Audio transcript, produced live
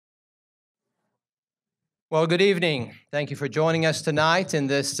Well, good evening. Thank you for joining us tonight in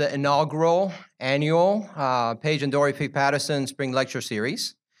this inaugural annual Paige and Dorothy Patterson Spring Lecture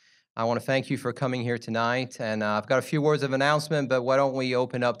Series. I want to thank you for coming here tonight, and I've got a few words of announcement, but why don't we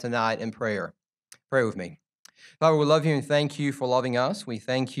open up tonight in prayer? Pray with me. Father, we love you and thank you for loving us. We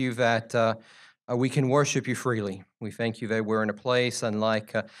thank you that we can worship you freely. We thank you that we're in a place,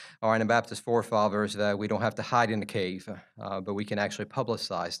 unlike our Anabaptist forefathers, that we don't have to hide in the cave, but we can actually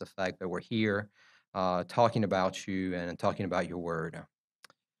publicize the fact that we're here talking about you and talking about your word.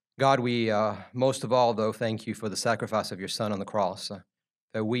 God, we most of all, though, thank you for the sacrifice of your Son on the cross,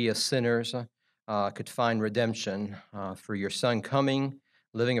 that we as sinners could find redemption through your Son coming,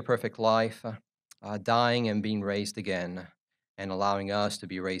 living a perfect life, dying and being raised again, and allowing us to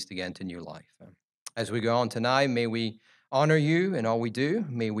be raised again to new life. As we go on tonight, may we honor you in all we do.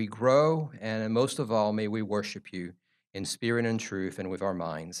 May we grow, and most of all, may we worship you in spirit and truth and with our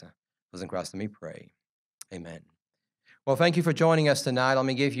minds. In Christ, let me pray. Amen. Well, thank you for joining us tonight. Let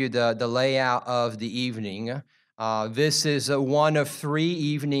me give you the layout of the evening. This is one of 3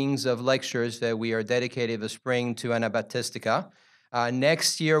 evenings of lectures that we are dedicated this spring to Anabaptistica.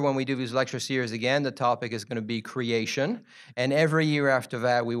 Next year, when we do these lecture series again, the topic is going to be creation. And every year after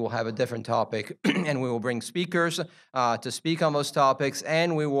that, we will have a different topic, and we will bring speakers to speak on those topics,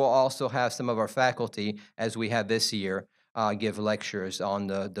 and we will also have some of our faculty, as we have this year, give lectures on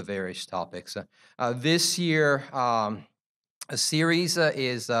the various topics. This year, a series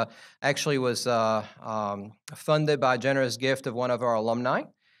actually was funded by a generous gift of one of our alumni.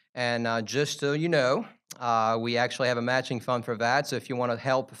 And just so you know, we actually have a matching fund for that. So if you want to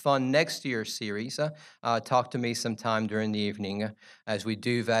help fund next year's series, talk to me sometime during the evening as we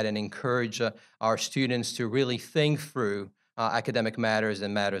do that and encourage our students to really think through academic matters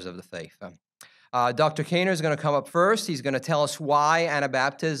and matters of the faith. Dr. Kaner is going to come up first. He's going to tell us why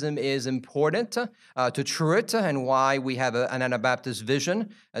Anabaptism is important to Truett and why we have an Anabaptist vision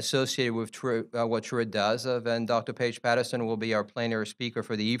associated with what Truett does. Then Dr. Paige Patterson will be our plenary speaker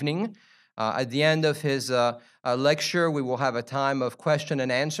for the evening. At the end of his lecture, we will have a time of question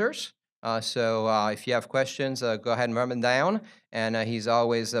and answers. So if you have questions, go ahead and write them down. And he's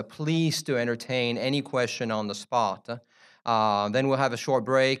always pleased to entertain any question on the spot. Then we'll have a short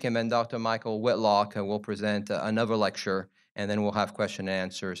break, and then Dr. Michael Whitlock will present another lecture, and then we'll have question and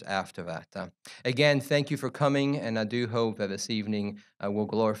answers after that. Again, thank you for coming, and I do hope that this evening will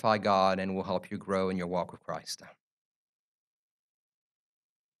glorify God and will help you grow in your walk with Christ.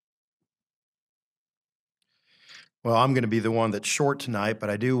 Well, I'm going to be the one that's short tonight, but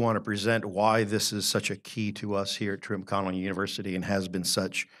I do want to present why this is such a key to us here at Truett-McConnell University and has been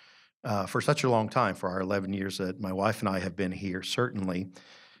such for such a long time, for our 11 years that my wife and I have been here, certainly,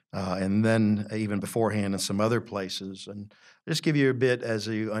 and then even beforehand in some other places. And I'll just give you a bit as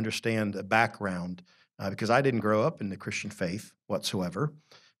you understand a background, because I didn't grow up in the Christian faith whatsoever.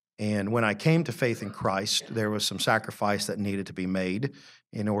 And when I came to faith in Christ, there was some sacrifice that needed to be made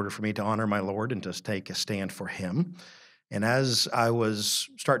in order for me to honor my Lord and to take a stand for Him. And as I was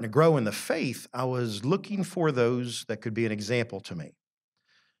starting to grow in the faith, I was looking for those that could be an example to me.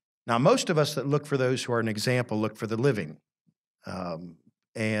 Now, most of us that look for those who are an example look for the living,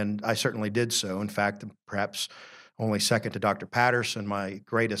 and I certainly did so. In fact, perhaps only second to Dr. Patterson, my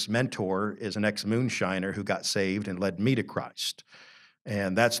greatest mentor is an ex-moonshiner who got saved and led me to Christ.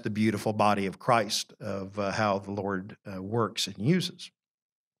 And that's the beautiful body of Christ, of how the Lord works and uses.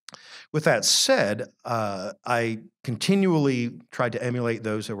 With that said, I continually tried to emulate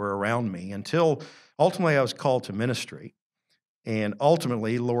those that were around me until ultimately I was called to ministry. And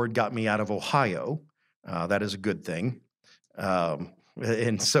ultimately, Lord got me out of Ohio. That is a good thing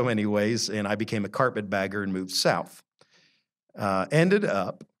in so many ways. And I became a carpetbagger and moved south. Ended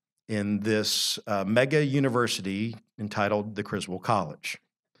up in this mega university entitled the Criswell College.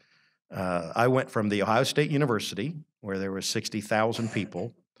 I went from the Ohio State University, where there were 60,000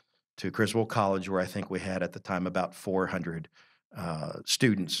 people, to Criswell College, where I think we had at the time about 400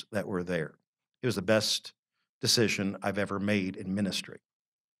 students that were there. It was the best decision I've ever made in ministry.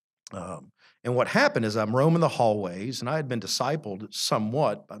 And what happened is I'm roaming the hallways, and I had been discipled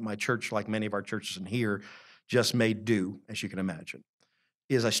somewhat by my church, like many of our churches in here, just made do, as you can imagine,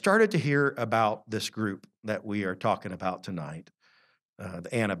 is I started to hear about this group that we are talking about tonight, the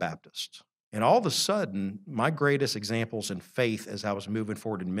Anabaptists. And all of a sudden, my greatest examples in faith as I was moving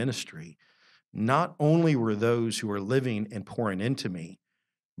forward in ministry, not only were those who were living and pouring into me,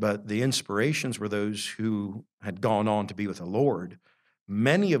 but the inspirations were those who had gone on to be with the Lord,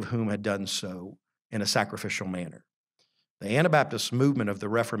 many of whom had done so in a sacrificial manner. The Anabaptist movement of the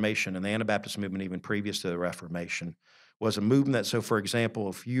Reformation, and the Anabaptist movement even previous to the Reformation, was a movement that, so for example,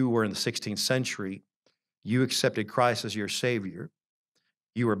 if you were in the 16th century, You accepted Christ as your Savior.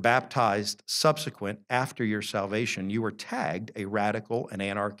 You were baptized subsequent after your salvation. You were tagged a radical, an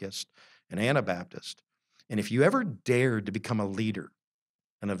anarchist, an Anabaptist. And if you ever dared to become a leader,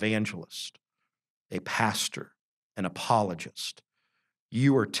 an evangelist, a pastor, an apologist,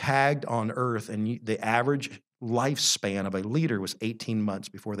 you were tagged on earth, and the average lifespan of a leader was 18 months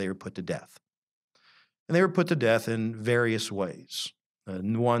before they were put to death. And they were put to death in various ways. The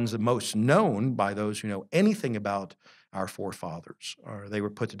ones most known by those who know anything about our forefathers are they were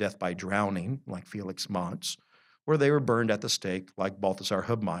put to death by drowning, like Felix Manz, or they were burned at the stake, like Balthasar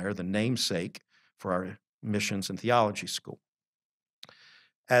Hubmaier, the namesake for our missions and theology school.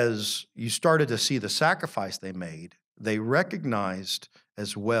 As you started to see the sacrifice they made, they recognized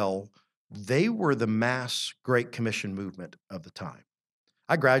as well they were the mass Great Commission movement of the time.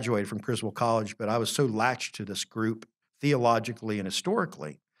 I graduated from Criswell College, but I was so latched to this group theologically and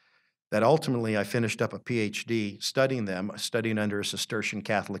historically that ultimately I finished up a PhD studying them, studying under a Cistercian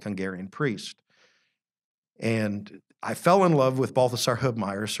Catholic Hungarian priest. And I fell in love with Balthasar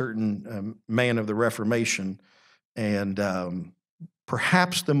Hubmaier, a certain man of the Reformation, and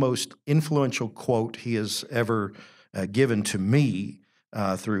perhaps the most influential quote he has ever given to me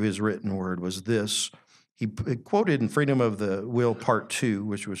through his written word was this. He quoted in Freedom of the Will, Part 2,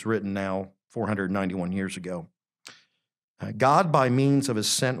 which was written now 491 years ago. God, by means of his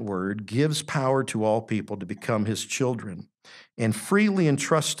sent word, gives power to all people to become his children and freely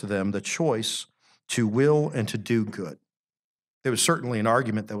entrusts to them the choice to will and to do good. There was certainly an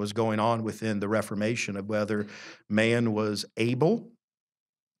argument that was going on within the Reformation of whether man was able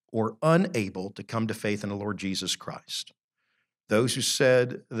or unable to come to faith in the Lord Jesus Christ. Those who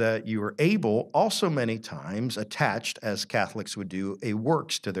said that you were able also many times attached, as Catholics would do, a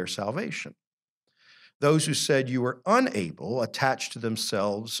works to their salvation. Those who said you were unable attached to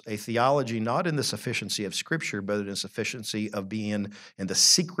themselves a theology not in the sufficiency of Scripture, but in the sufficiency of being in the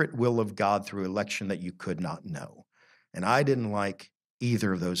secret will of God through election that you could not know. And I didn't like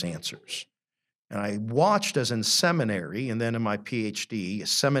either of those answers. And I watched as in seminary and then in my PhD,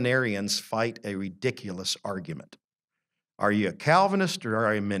 seminarians fight a ridiculous argument. Are you a Calvinist or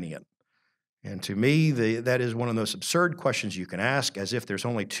are you a Arminian? And to me, that is one of those absurd questions you can ask, as if there's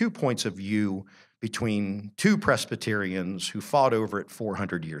only 2 points of view between 2 Presbyterians who fought over it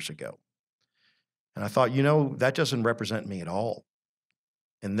 400 years ago. And I thought, that doesn't represent me at all.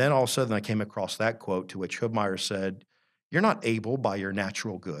 And then all of a sudden I came across that quote to which Hubmaier said, "You're not able by your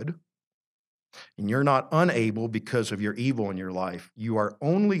natural good, and you're not unable because of your evil in your life. You are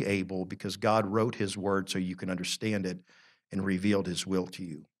only able because God wrote his word so you can understand it and revealed his will to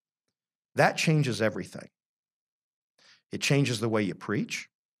you." That changes everything. It changes the way you preach,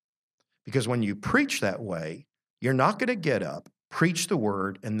 because when you preach that way, you're not going to get up, preach the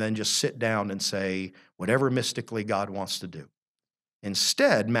word, and then just sit down and say whatever mystically God wants to do.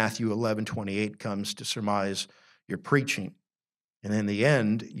 Instead, Matthew 11:28 comes to surmise your preaching. And in the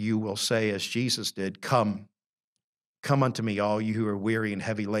end, you will say, as Jesus did, come unto me, all you who are weary and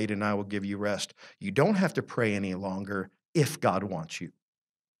heavy laden, and I will give you rest. You don't have to pray any longer if God wants you,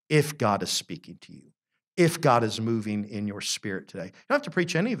 if God is speaking to you, if God is moving in your spirit today. You don't have to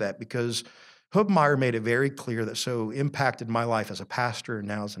preach any of that, because Hubmaier made it very clear that so impacted my life as a pastor and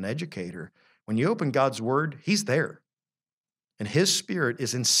now as an educator. When you open God's word, he's there. And his spirit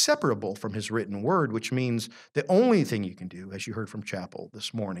is inseparable from his written word, which means the only thing you can do, as you heard from chapel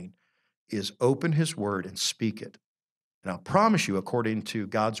this morning, is open his word and speak it. And I'll promise you, according to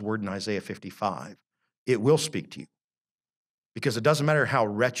God's word in Isaiah 55, it will speak to you. Because it doesn't matter how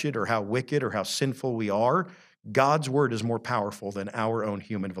wretched or how wicked or how sinful we are, God's word is more powerful than our own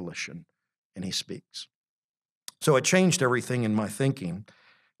human volition, and he speaks. So it changed everything in my thinking.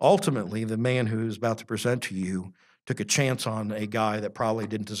 Ultimately, the man who's about to present to you took a chance on a guy that probably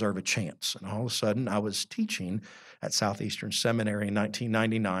didn't deserve a chance. And all of a sudden, I was teaching at Southeastern Seminary in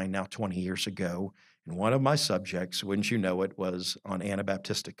 1999, now 20 years ago, and one of my subjects, wouldn't you know it, was on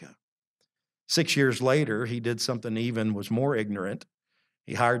Anabaptistica. 6 years later, he did something was more ignorant.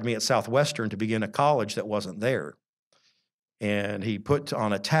 He hired me at Southwestern to begin a college that wasn't there. And he put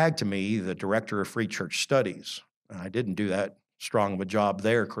on a tag to me, the director of Free Church Studies. And I didn't do that strong of a job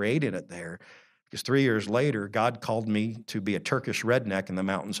there, creating it there, because 3 years later, God called me to be a Turkish redneck in the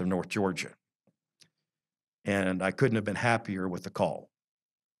mountains of North Georgia. And I couldn't have been happier with the call.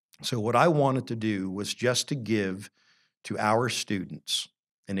 So what I wanted to do was just to give to our students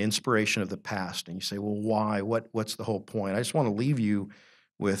an inspiration of the past. And you say, well, why? What's the whole point? I just want to leave you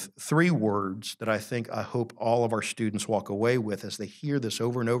with 3 words that I hope all of our students walk away with as they hear this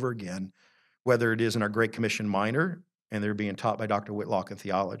over and over again, whether it is in our Great Commission Minor, and they're being taught by Dr. Whitlock in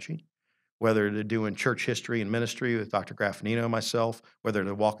theology, whether they're doing church history and ministry with Dr. Graffinino and myself, whether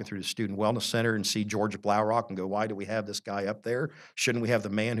they're walking through the Student Wellness Center and see George Blaurock and go, why do we have this guy up there? Shouldn't we have the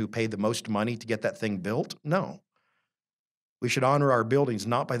man who paid the most money to get that thing built? No. We should honor our buildings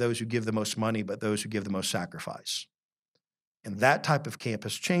not by those who give the most money, but those who give the most sacrifice. And that type of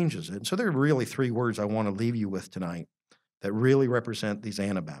campus changes it. And so there are really three words I want to leave you with tonight that really represent these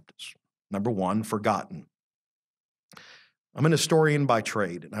Anabaptists. Number one, forgotten. I'm an historian by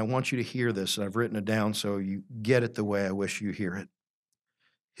trade, and I want you to hear this, and I've written it down so you get it the way I wish you hear it.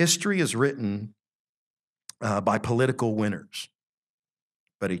 History is written by political winners,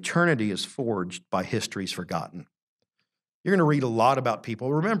 but eternity is forged by histories forgotten. You're going to read a lot about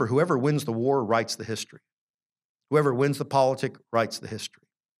people. Remember, whoever wins the war writes the history. Whoever wins the politic writes the history.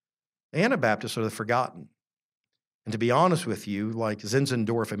 The Anabaptists are the forgotten. And to be honest with you, like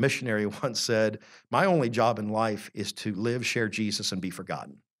Zinzendorf, a missionary, once said, my only job in life is to live, share Jesus, and be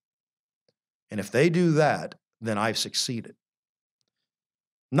forgotten. And if they do that, then I've succeeded.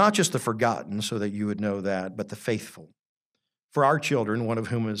 Not just the forgotten, so that you would know that, but the faithful. For our children, one of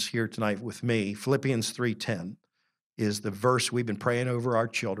whom is here tonight with me, Philippians 3:10 is the verse we've been praying over our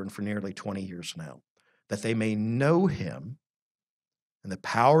children for nearly 20 years now, that they may know him and the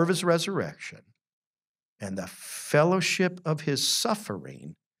power of his resurrection and the fellowship of his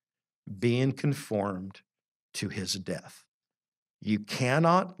suffering, being conformed to his death. You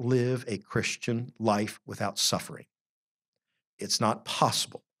cannot live a Christian life without suffering. It's not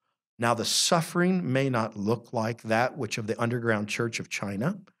possible. Now, the suffering may not look like that which of the underground church of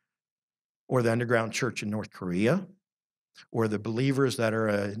China or the underground church in North Korea or the believers that are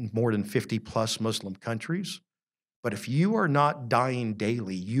in more than 50 plus Muslim countries. But if you are not dying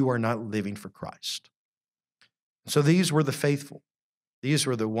daily, you are not living for Christ. So these were the faithful. These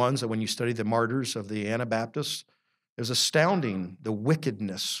were the ones that when you study the martyrs of the Anabaptists, it was astounding the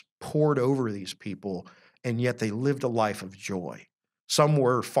wickedness poured over these people, and yet they lived a life of joy. Some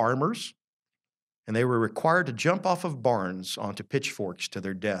were farmers, and they were required to jump off of barns onto pitchforks to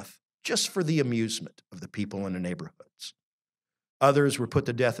their death just for the amusement of the people in the neighborhoods. Others were put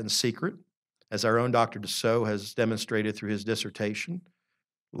to death in secret, as our own Dr. Dussault has demonstrated through his dissertation.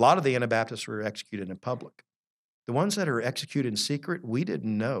 A lot of the Anabaptists were executed in public. The ones that are executed in secret, we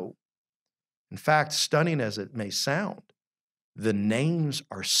didn't know. In fact, stunning as it may sound, the names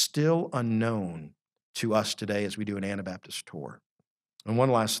are still unknown to us today as we do an Anabaptist tour. And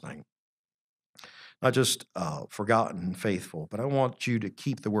one last thing, not just forgotten and faithful, but I want you to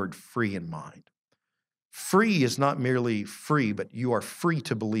keep the word free in mind. Free is not merely free, but you are free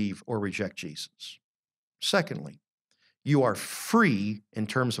to believe or reject Jesus. Secondly, you are free in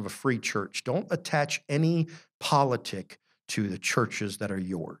terms of a free church. Don't attach any politic to the churches that are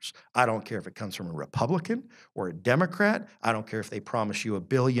yours. I don't care if it comes from a Republican or a Democrat. I don't care if they promise you $1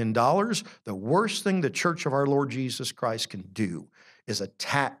 billion. The worst thing the church of our Lord Jesus Christ can do is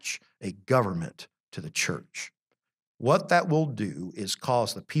attach a government to the church. What that will do is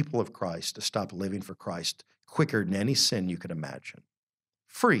cause the people of Christ to stop living for Christ quicker than any sin you could imagine.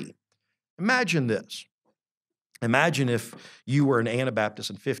 Free. Imagine this. Imagine if you were an Anabaptist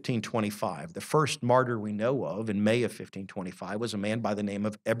in 1525. The first martyr we know of in May of 1525 was a man by the name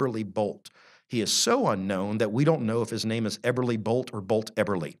of Eberly Bolt. He is so unknown that we don't know if his name is Eberly Bolt or Bolt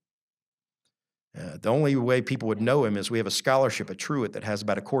Eberly. The only way people would know him is we have a scholarship at Truett that has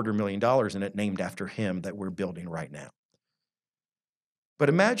about $250,000 in it named after him that we're building right now. But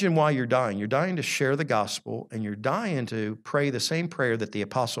imagine why you're dying. You're dying to share the gospel, and you're dying to pray the same prayer that the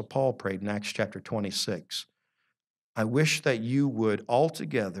Apostle Paul prayed in Acts chapter 26. I wish that you would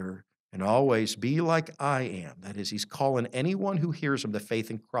altogether and always be like I am. That is, he's calling anyone who hears him to faith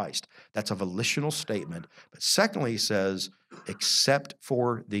in Christ. That's a volitional statement. But secondly, he says, except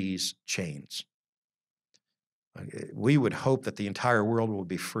for these chains. We would hope that the entire world will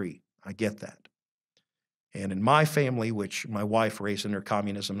be free. I get that. And in my family, which my wife raised under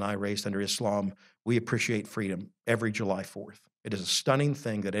communism and I raised under Islam, we appreciate freedom every July 4th. It is a stunning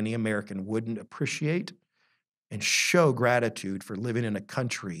thing that any American wouldn't appreciate and show gratitude for living in a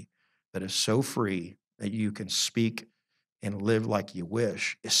country that is so free that you can speak and live like you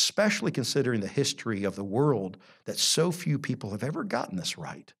wish, especially considering the history of the world that so few people have ever gotten this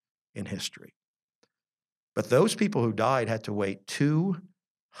right in history. But those people who died had to wait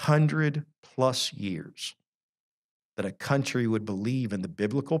 200 plus years that a country would believe in the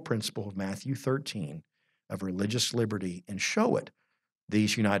biblical principle of Matthew 13 of religious liberty and show it.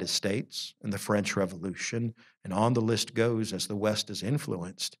 These United States and the French Revolution, and on the list goes as the West is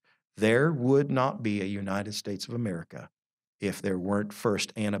influenced, there would not be a United States of America if there weren't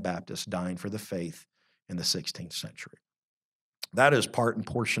first Anabaptists dying for the faith in the 16th century. That is part and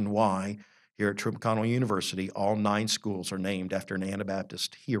portion why here at Truett-McConnell University, all 9 schools are named after an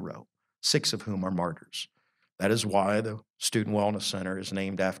Anabaptist hero, 6 of whom are martyrs. That is why the Student Wellness Center is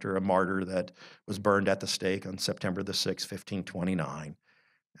named after a martyr that was burned at the stake on September the 6th, 1529.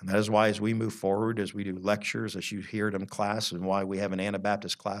 And that is why, as we move forward, as we do lectures, as you hear it in class, and why we have an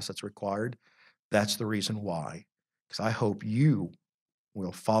Anabaptist class that's required, that's the reason why. Because I hope you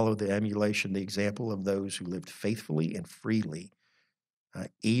will follow the emulation, the example of those who lived faithfully and freely,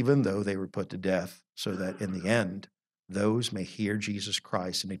 even though they were put to death, so that in the end, those may hear Jesus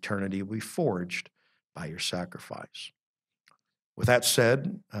Christ and eternity will be forged by your sacrifice. With that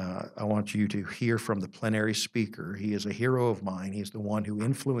said, I want you to hear from the plenary speaker. He is a hero of mine. He is the one who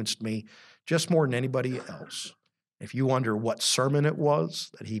influenced me just more than anybody else. If you wonder what sermon it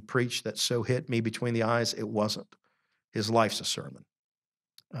was that he preached that so hit me between the eyes, it wasn't. His life's a sermon.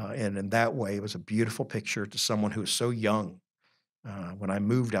 And in that way, it was a beautiful picture to someone who was so young. When I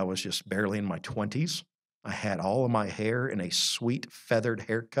moved, I was just barely in my 20s. I had all of my hair in a sweet feathered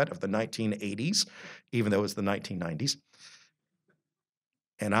haircut of the 1980s, even though it was the 1990s.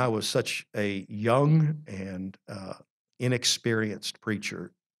 And I was such a young and inexperienced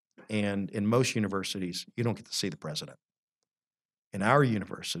preacher. And in most universities, you don't get to see the president. In our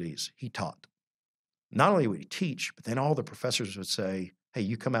universities, he taught. Not only would he teach, but then all the professors would say, hey,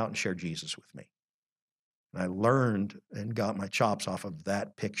 you come out and share Jesus with me. And I learned and got my chops off of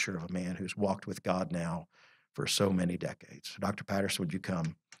that picture of a man who's walked with God now for so many decades. So Dr. Patterson, would you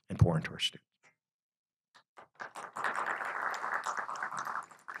come and pour into our students?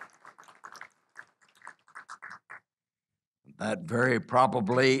 That very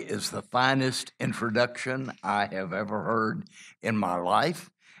probably is the finest introduction I have ever heard in my life.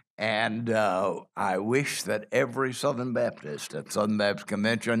 And I wish that every Southern Baptist at Southern Baptist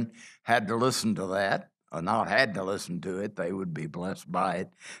Convention had to listen to that. Or not had to listen to it, they would be blessed by it.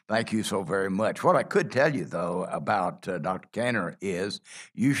 Thank you so very much. What I could tell you, though, about Dr. Canner is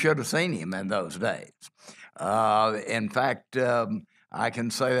you should have seen him in those days. In fact, I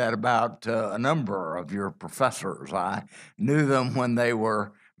can say that about a number of your professors. I knew them when they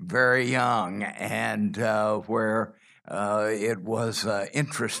were very young, and where it was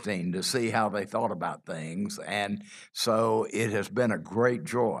interesting to see how they thought about things. And so it has been a great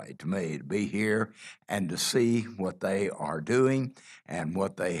joy to me to be here and to see what they are doing and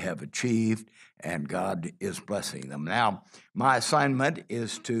what they have achieved, and God is blessing them. Now, my assignment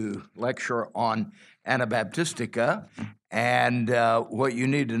is to lecture on Anabaptistica, and what you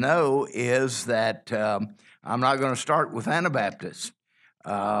need to know is that I'm not going to start with Anabaptists.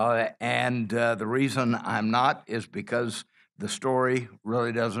 And the reason I'm not is because the story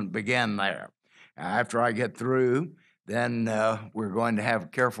really doesn't begin there. After I get through, then we're going to have a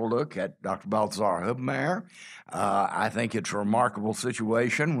careful look at Dr. Balthazar Hubmaier. I think it's a remarkable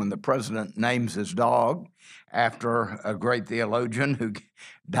situation when the president names his dog after a great theologian who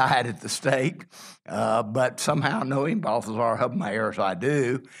died at the stake. But somehow, knowing Balthazar Hubmaier as I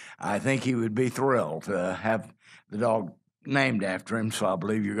do, I think he would be thrilled to have the dog named after him, so I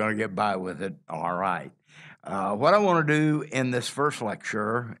believe you're going to get by with it all right. What I want to do in this first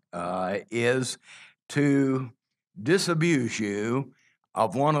lecture is to disabuse you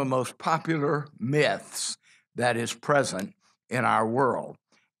of one of the most popular myths that is present in our world.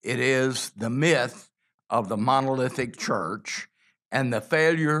 It is the myth of the monolithic church and the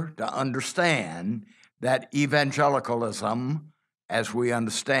failure to understand that evangelicalism, as we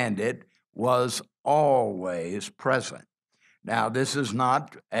understand it, was always present. Now, this is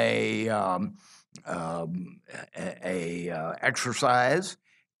not a exercise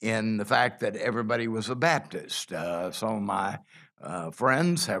in the fact that everybody was a Baptist. Some of my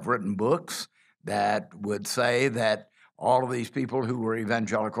friends have written books that would say that all of these people who were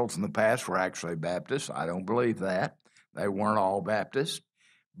evangelicals in the past were actually Baptists. I don't believe that. They weren't all Baptists,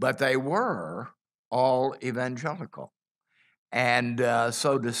 but they were all evangelical. And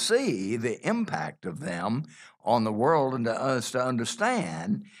so to see the impact of them on the world and to us to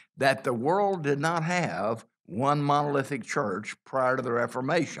understand that the world did not have one monolithic church prior to the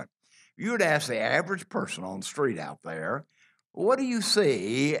Reformation. You would ask the average person on the street out there, what do you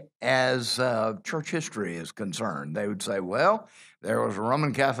see as church history is concerned? They would say, well, there was a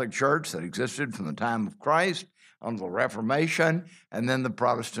Roman Catholic Church that existed from the time of Christ until the Reformation, and then the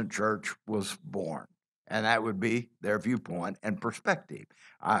Protestant Church was born. And that would be their viewpoint and perspective.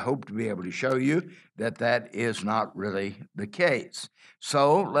 I hope to be able to show you that that is not really the case.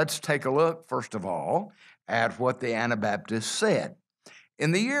 So let's take a look, first of all, at what the Anabaptists said.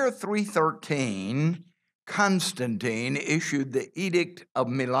 In the year 313, Constantine issued the Edict of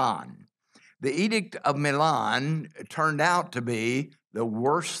Milan. The Edict of Milan turned out to be the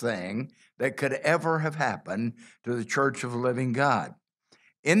worst thing that could ever have happened to the Church of the Living God.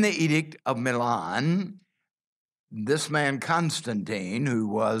 In the Edict of Milan, this man Constantine, who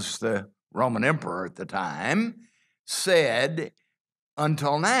was the Roman emperor at the time, said,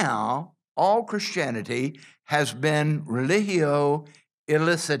 until now, all Christianity has been religio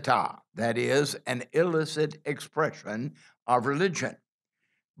illicita, that is, an illicit expression of religion.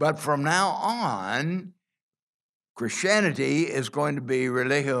 But from now on, Christianity is going to be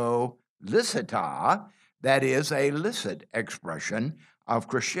religio licita, that is, a licit expression of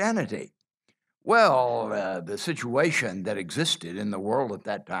Christianity. Well, the situation that existed in the world at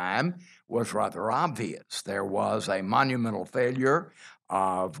that time was rather obvious. There was a monumental failure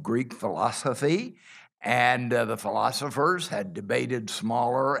of Greek philosophy, and the philosophers had debated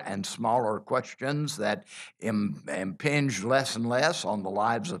smaller and smaller questions that impinged less and less on the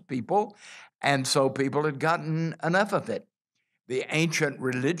lives of people, and so people had gotten enough of it. The ancient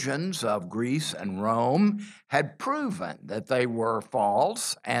religions of Greece and Rome had proven that they were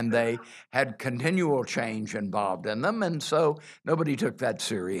false, and they had continual change involved in them, and so nobody took that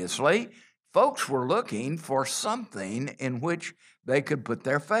seriously. Folks were looking for something in which they could put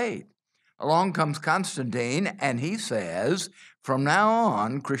their faith. Along comes Constantine, and he says, from now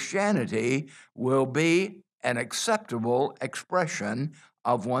on, Christianity will be an acceptable expression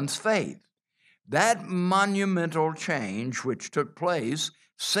of one's faith. That monumental change which took place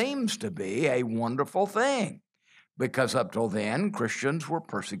seems to be a wonderful thing, because up till then, Christians were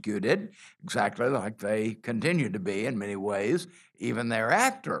persecuted exactly like they continue to be in many ways, even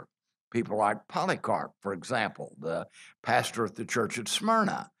thereafter. People like Polycarp, for example, the pastor at the church at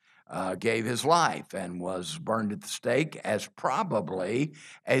Smyrna, gave his life and was burned at the stake as probably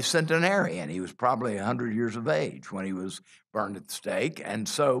a centenarian. He was probably 100 years of age when he was burned at the stake. And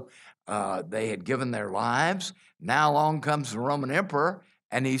so they had given their lives. Now along comes the Roman emperor,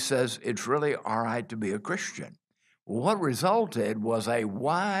 and he says, it's really all right to be a Christian. What resulted was a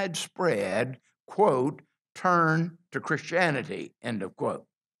widespread, quote, turn to Christianity, end of quote.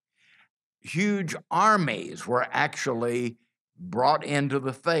 Huge armies were actually brought into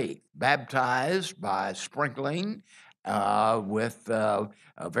the faith, baptized by sprinkling with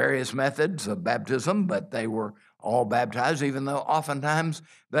various methods of baptism, but they were all baptized, even though oftentimes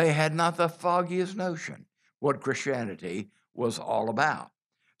they had not the foggiest notion what Christianity was all about.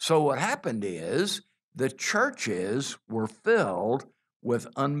 So what happened is the churches were filled with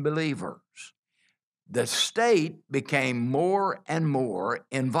unbelievers. The state became more and more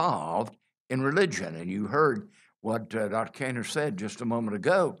involved in religion, and you heard what Dr. Kaner said just a moment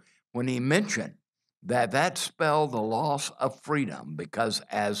ago when he mentioned that that spelled the loss of freedom, because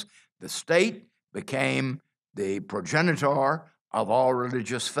as the state became the progenitor of all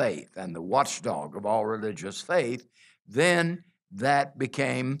religious faith and the watchdog of all religious faith, then that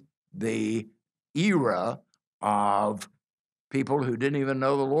became the era of people who didn't even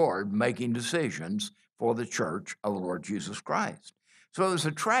know the Lord making decisions for the church of the Lord Jesus Christ. So it was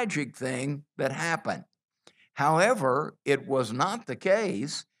a tragic thing that happened. However, it was not the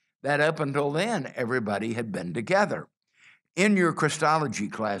case that up until then everybody had been together. In your Christology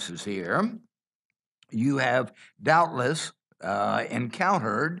classes here, you have doubtless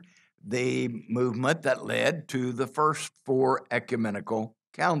encountered the movement that led to the first four ecumenical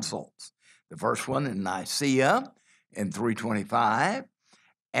councils. The first one in Nicaea in 325,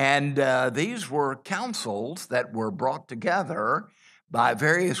 and these were councils that were brought together by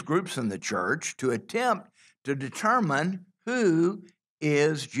various groups in the church to attempt to determine who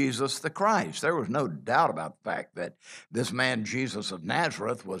is Jesus the Christ. There was no doubt about the fact that this man, Jesus of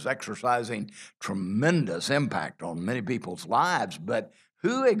Nazareth, was exercising tremendous impact on many people's lives, but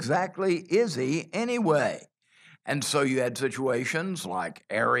who exactly is he anyway? And so you had situations like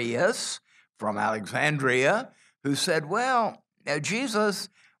Arius from Alexandria, who said, well, Jesus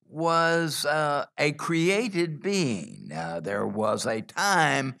was a created being. There was a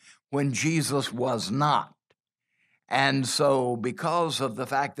time when Jesus was not. And so because of the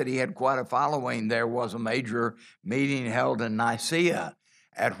fact that he had quite a following, there was a major meeting held in Nicaea,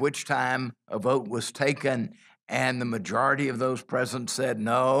 at which time a vote was taken, and the majority of those present said,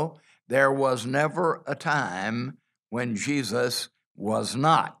 no, there was never a time when Jesus was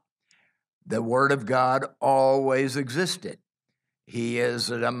not. The Word of God always existed. He is,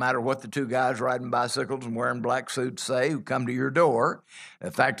 it doesn't matter what the two guys riding bicycles and wearing black suits say who come to your door.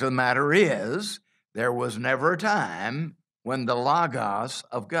 The fact of the matter is, there was never a time when the Logos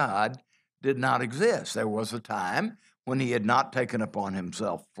of God did not exist. There was a time when he had not taken upon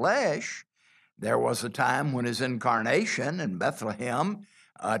himself flesh. There was a time when his incarnation in Bethlehem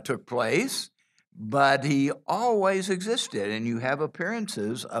took place, but he always existed, and you have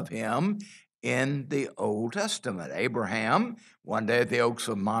appearances of him in the Old Testament. Abraham, one day at the Oaks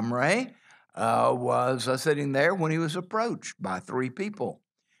of Mamre, was sitting there when he was approached by three people.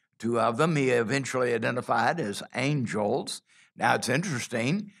 Two of them he eventually identified as angels. Now, it's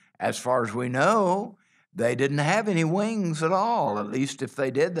interesting, as far as we know, they didn't have any wings at all. At least if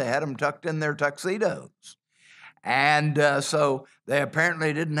they did, they had them tucked in their tuxedos. And so they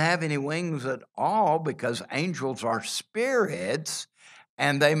apparently didn't have any wings at all, because angels are spirits,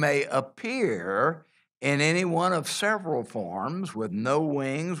 and they may appear in any one of several forms, with no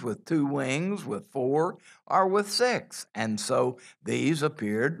wings, with 2 wings, with 4, or with 6. And so these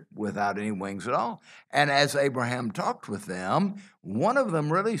appeared without any wings at all. And as Abraham talked with them, one of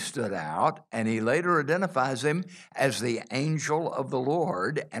them really stood out, and he later identifies him as the angel of the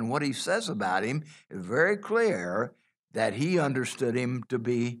Lord. And what he says about him is very clear, that he understood him to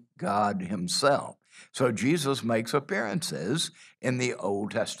be God himself. So Jesus makes appearances in the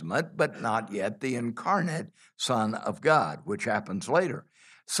Old Testament, but not yet the incarnate Son of God, which happens later.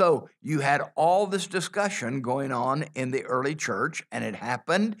 So you had all this discussion going on in the early church, and it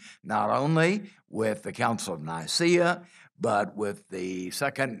happened not only with the Council of Nicaea, but with the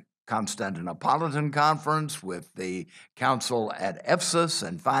Second Constantinopolitan Conference, with the Council at Ephesus,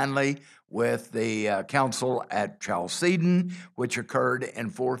 and finally with the Council at Chalcedon, which occurred in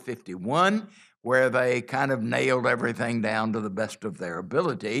 451, where they kind of nailed everything down to the best of their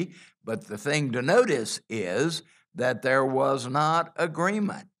ability. But the thing to notice is that there was not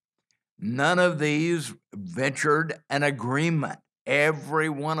agreement. None of these ventured an agreement. Every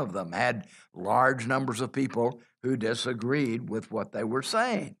one of them had large numbers of people who disagreed with what they were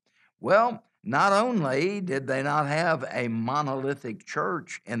saying. Well, not only did they not have a monolithic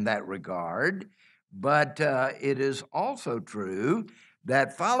church in that regard, but it is also true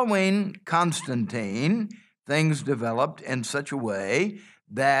that following Constantine, things developed in such a way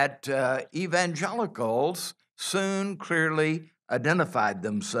that evangelicals soon clearly identified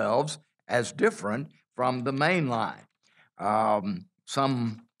themselves as different from the main line.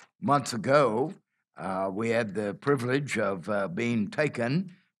 Some months ago, we had the privilege of being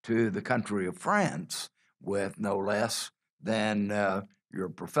taken to the country of France with no less than your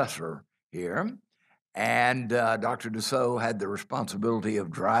professor here. And Dr. Dussault had the responsibility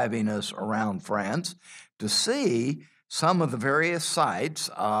of driving us around France to see some of the various sites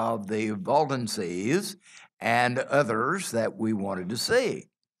of the Waldensees and others that we wanted to see.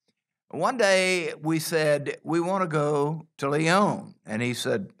 One day we said, we want to go to Lyon. And he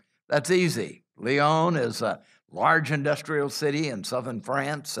said, that's easy. Lyon is a large industrial city in southern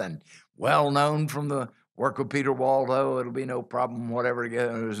France and well known from the work of Peter Waldo. It'll be no problem, whatever to get.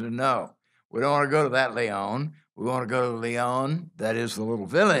 And I said, no, we don't want to go to that Lyon. We want to go to Lyon, that is the little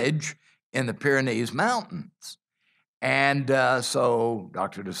village in the Pyrenees Mountains. And so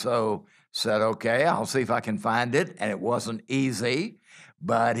Dr. Dussault said, okay, I'll see if I can find it. And it wasn't easy,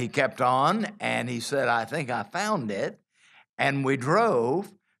 but he kept on, and he said, I think I found it. And we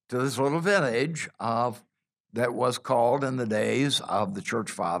drove to this little village that was called in the days of the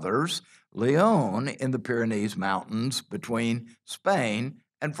church fathers, Lyon, in the Pyrenees Mountains between Spain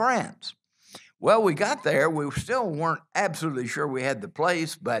and France. Well, we got there. We still weren't absolutely sure we had the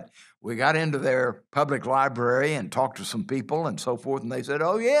place, but we got into their public library and talked to some people and so forth, and they said,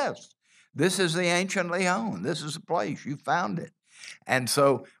 oh, yes, this is the ancient Lyon. This is the place. You found it. And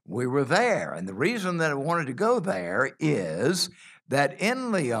so we were there. And the reason that I wanted to go there is that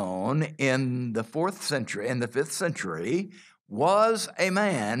in Lyon in the 5th century, was a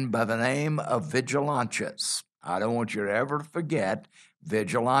man by the name of Vigilantius. I don't want you to ever forget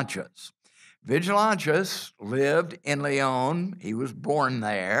Vigilantius. Vigilantius lived in Lyon. He was born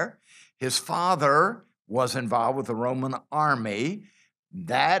there. His father was involved with the Roman army.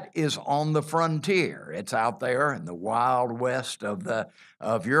 That is on the frontier. It's out there in the wild west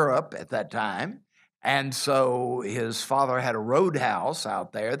of Europe at that time. And so his father had a roadhouse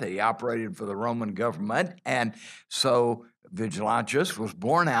out there that he operated for the Roman government. And so Vigilantius was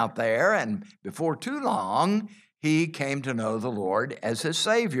born out there, and before too long, he came to know the Lord as his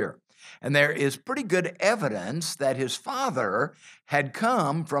Savior. And there is pretty good evidence that his father had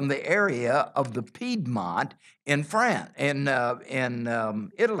come from the area of the Piedmont in France, in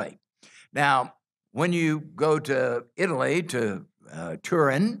Italy. Now, when you go to Italy, to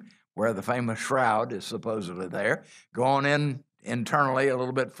Turin, where the famous shroud is supposedly there, go on in internally a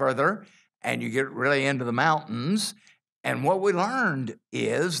little bit further, and you get really into the mountains. And what we learned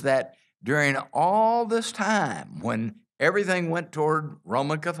is that during all this time, when everything went toward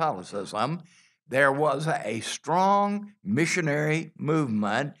Roman Catholicism, there was a strong missionary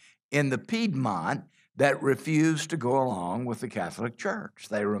movement in the Piedmont that refused to go along with the Catholic Church.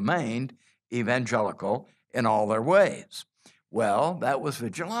 They remained evangelical in all their ways. Well, that was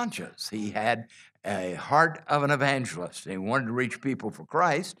Vigilantes. He had a heart of an evangelist. He wanted to reach people for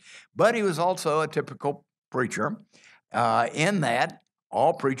Christ, but he was also a typical preacher in that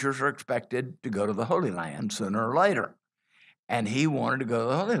all preachers are expected to go to the Holy Land sooner or later. And he wanted to go to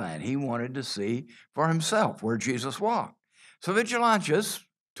the Holy Land. He wanted to see for himself where Jesus walked. So Vigilantes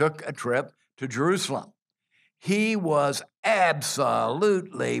took a trip to Jerusalem. He was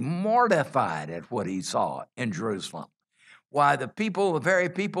absolutely mortified at what he saw in Jerusalem. Why, the people, the very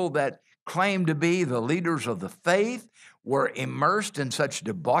people that claimed to be the leaders of the faith, were immersed in such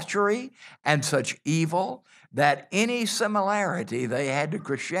debauchery and such evil that any similarity they had to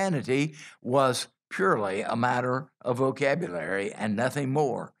Christianity was purely a matter of vocabulary and nothing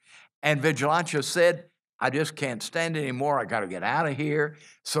more. And Vigilantes said, I just can't stand it anymore. I got to get out of here.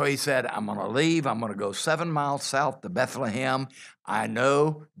 So he said, I'm going to leave. I'm going to go 7 miles south to Bethlehem. I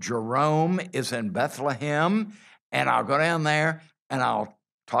know Jerome is in Bethlehem, and I'll go down there and I'll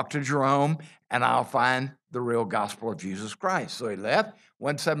talk to Jerome and I'll find the real gospel of Jesus Christ. So he left,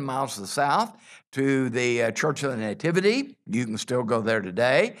 went 7 miles to the south to the Church of the Nativity. You can still go there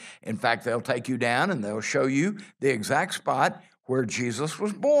today. In fact, they'll take you down and they'll show you the exact spot where Jesus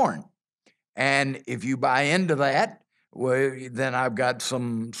was born. And if you buy into that, well, then I've got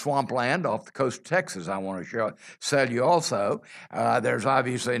some swampland off the coast of Texas I want to sell you also. There's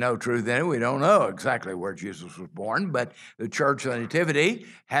obviously no truth in it. We don't know exactly where Jesus was born, but the Church of the Nativity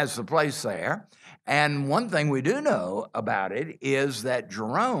has the place there. And one thing we do know about it is that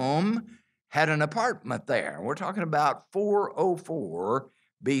Jerome had an apartment there. We're talking about 404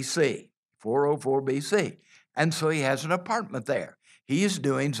 BC, 404 BC. And so he has an apartment there. He is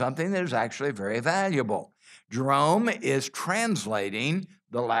doing something that is actually very valuable. Jerome is translating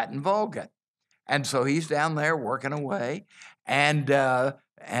the Latin Vulgate. And so he's down there working away, and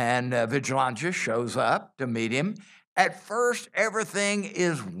Vigilantes shows up to meet him. At first, everything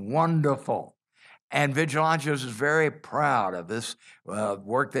is wonderful. And Vigilantes is very proud of this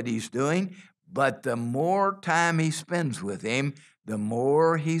work that he's doing. But the more time he spends with him, the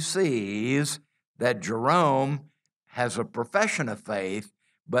more he sees that Jerome has a profession of faith,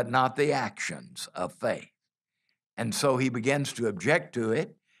 but not the actions of faith. And so he begins to object to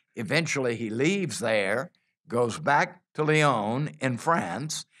it. Eventually, he leaves there, goes back to Lyon in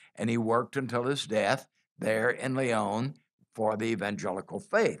France, and he worked until his death there in Lyon for the evangelical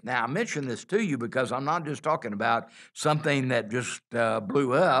faith. Now, I mention this to you because I'm not just talking about something that just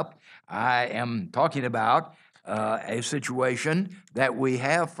blew up. I am talking about a situation that we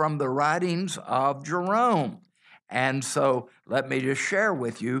have from the writings of Jerome. And so let me just share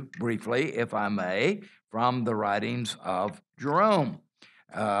with you briefly, if I may, from the writings of Jerome.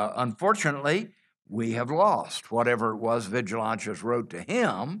 Unfortunately, we have lost whatever it was Vigilantes wrote to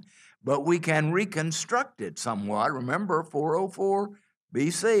him, but we can reconstruct it somewhat. Remember, 404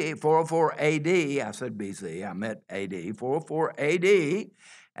 BC, 404 AD, I said BC, I meant AD, 404 AD,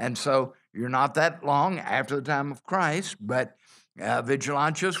 and so you're not that long after the time of Christ, but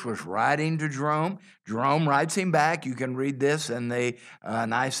Vigilantes was writing to Jerome. Jerome writes him back. You can read this in the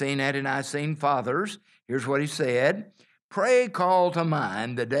Nicene, Ante-Nicene Fathers. Here's what he said. Pray call to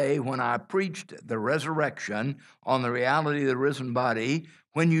mind the day when I preached the resurrection on the reality of the risen body,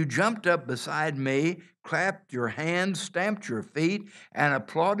 when you jumped up beside me, clapped your hands, stamped your feet, and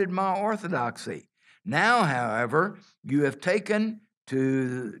applauded my orthodoxy. Now, however, you have taken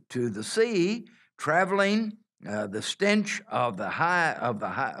to the sea, traveling. The stench of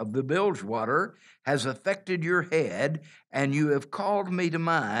the bilge water has affected your head, and you have called me to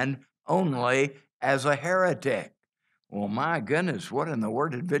mind only as a heretic. Well, my goodness, what in the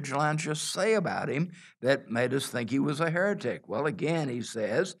world did Vigilantes say about him that made us think he was a heretic? Well, again, he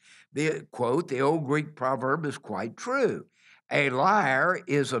says, quote, the old Greek proverb is quite true. A liar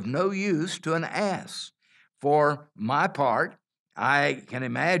is of no use to an ass. For my part, I can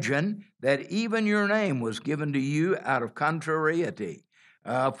imagine that even your name was given to you out of contrariety,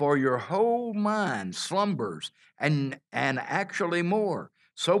 for your whole mind slumbers, and actually more.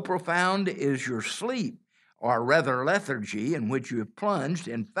 So profound is your sleep, or rather lethargy, in which you have plunged.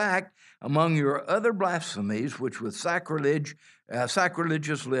 In fact, among your other blasphemies, which with sacrilegious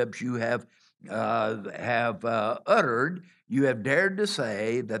lips you have uttered, you have dared to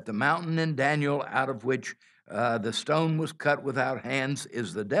say that the mountain in Daniel out of which the stone was cut without hands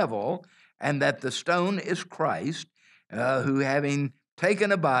is the devil, and that the stone is Christ, who having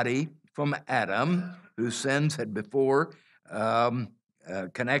taken a body from Adam, whose sins had before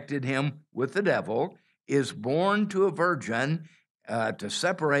connected him with the devil, is born to a virgin to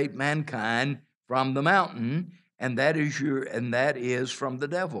separate mankind from the mountain, and that is from the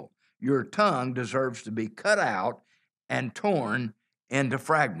devil. Your tongue deserves to be cut out and torn into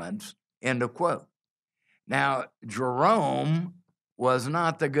fragments. End of quote. Now, Jerome was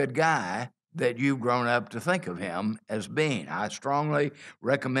not the good guy that you've grown up to think of him as being. I strongly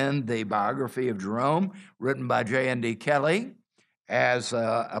recommend the biography of Jerome, written by J.N.D. Kelly, as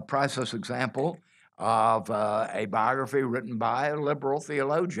a priceless example of a biography written by a liberal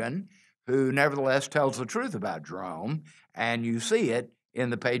theologian who nevertheless tells the truth about Jerome, and you see it in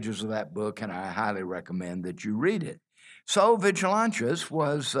the pages of that book, and I highly recommend that you read it. So vigilantes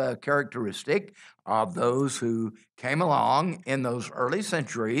was characteristic of those who came along in those early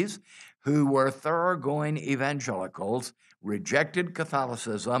centuries who were thoroughgoing evangelicals, rejected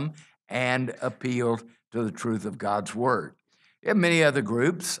Catholicism, and appealed to the truth of God's word. In many other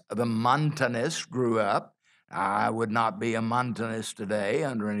groups, the Montanists grew up. I would not be a Montanist today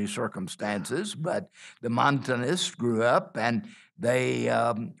under any circumstances, but the Montanists grew up, and they,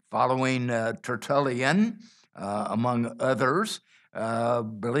 following Tertullian, among others,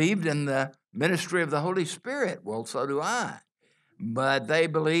 believed in the ministry of the Holy Spirit. Well, so do I. But they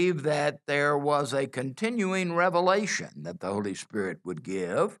believed that there was a continuing revelation that the Holy Spirit would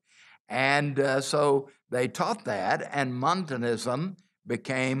give. And so they taught that, and Montanism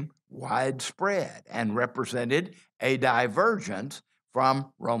became widespread and represented a divergence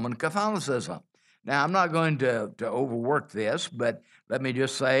from Roman Catholicism. Now, I'm not going to overwork this, but let me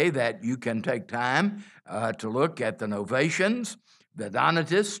just say that you can take time to look at the Novatians, the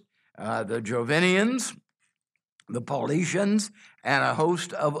Donatists, the Jovinians, the Paulicians, and a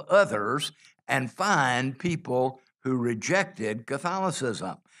host of others, and find people who rejected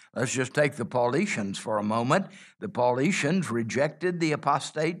Catholicism. Let's just take the Paulicians for a moment. The Paulicians rejected the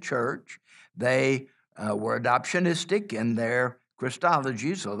apostate church. They were adoptionistic in their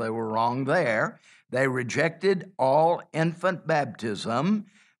Christology, so they were wrong there. They rejected all infant baptism.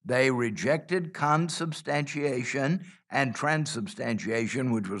 They rejected consubstantiation and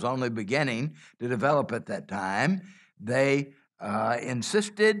transubstantiation, which was only beginning to develop at that time. They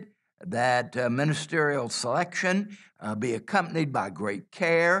insisted that ministerial selection be accompanied by great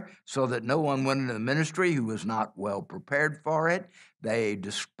care so that no one went into the ministry who was not well prepared for it. They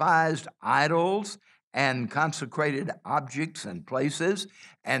despised idols and consecrated objects and places.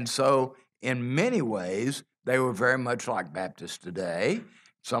 And so in many ways, they were very much like Baptists today.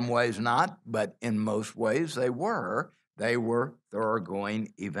 Some ways not, but in most ways they were. They were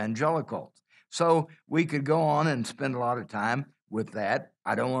thoroughgoing evangelicals. So we could go on and spend a lot of time with that.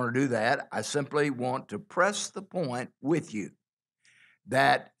 I don't want to do that. I simply want to press the point with you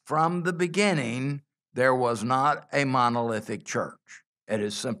that from the beginning, there was not a monolithic church. It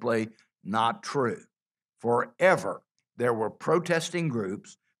is simply not true. Forever, there were protesting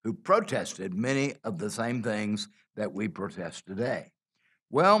groups who protested many of the same things that we protest today.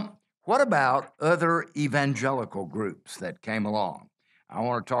 Well, what about other evangelical groups that came along? I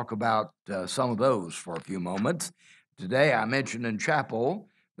want to talk about some of those for a few moments. Today, I mentioned in chapel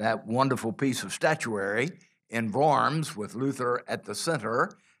that wonderful piece of statuary in Worms with Luther at the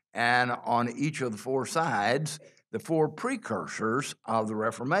center, and on each of the four sides, the four precursors of the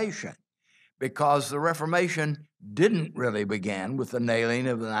Reformation. Because the Reformation didn't really begin with the nailing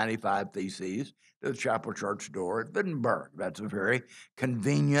of the 95 Theses to the chapel church door at Wittenberg. That's a very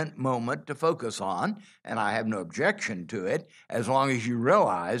convenient moment to focus on, and I have no objection to it as long as you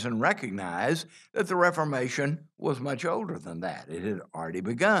realize and recognize that the Reformation was much older than that. It had already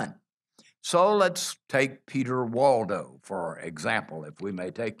begun. So let's take Peter Waldo, for example, if we may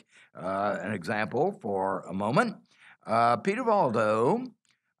take an example for a moment. Peter Waldo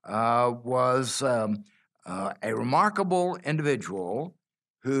was a remarkable individual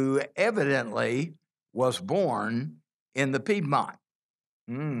who evidently was born in the Piedmont.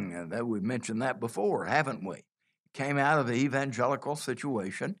 We've mentioned that before, haven't we? Came out of the evangelical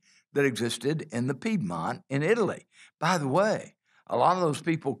situation that existed in the Piedmont in Italy. By the way, a lot of those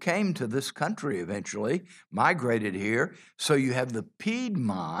people came to this country eventually, migrated here. So you have the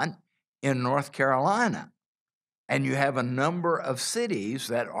Piedmont in North Carolina. And you have a number of cities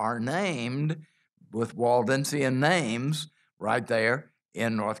that are named with Waldensian names right there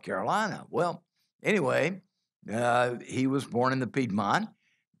in North Carolina. Well, anyway, he was born in the Piedmont,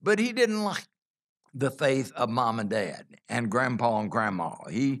 but he didn't like the faith of mom and dad and grandpa and grandma.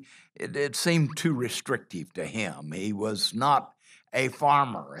 It seemed too restrictive to him. He was not a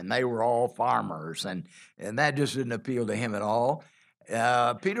farmer, and they were all farmers, and that just didn't appeal to him at all.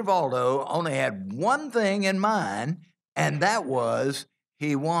 Peter Waldo only had one thing in mind, and that was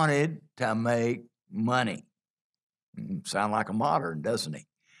He wanted to make money. Sound like a modern, doesn't he?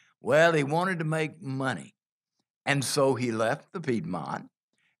 Well, he wanted to make money. And so he left the Piedmont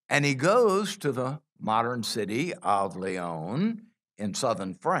and he goes to the modern city of Lyon in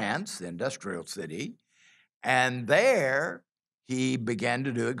southern France, the industrial city. And there he began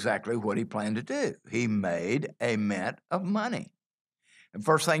to do exactly what he planned to do. He made a mint of money. And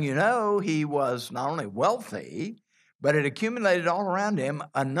first thing you know, he was not only wealthy, but it accumulated all around him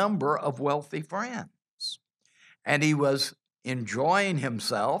a number of wealthy friends. And he was enjoying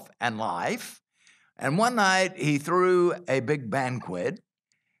himself and life. And one night he threw a big banquet.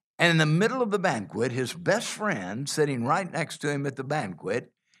 And in the middle of the banquet, his best friend, sitting right next to him at the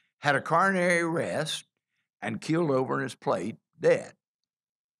banquet, had a coronary arrest and keeled over in his plate, dead.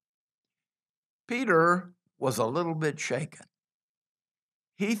 Peter was a little bit shaken.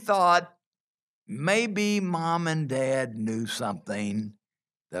 He thought, maybe mom and dad knew something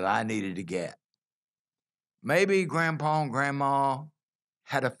that I needed to get. Maybe grandpa and grandma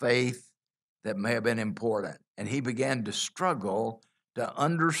had a faith that may have been important, and he began to struggle to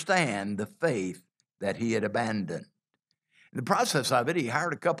understand the faith that he had abandoned. In the process of it, he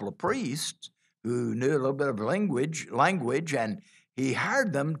hired a couple of priests who knew a little bit of language, and he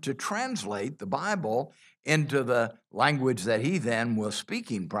hired them to translate the Bible into the language that he then was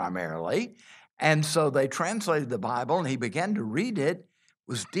speaking primarily. And so they translated the Bible, and he began to read it,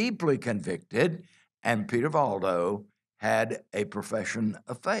 was deeply convicted, and Peter Valdo had a profession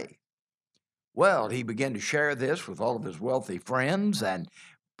of faith. Well, he began to share this with all of his wealthy friends, and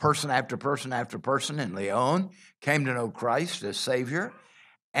person after person after person in Lyon came to know Christ as Savior.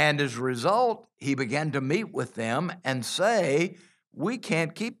 And as a result, he began to meet with them and say, we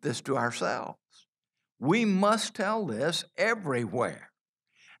can't keep this to ourselves. We must tell this everywhere.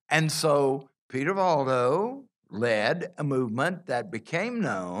 And so Peter Valdo led a movement that became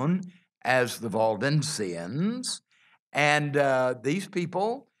known as the Valdensians. And these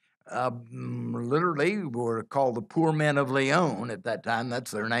people literally were called the poor men of Lyon at that time.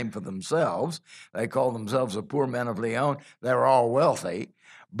 That's their name for themselves. They called themselves the poor men of Lyon. They were all wealthy,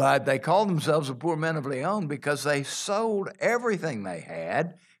 but they called themselves the poor men of Lyon because they sold everything they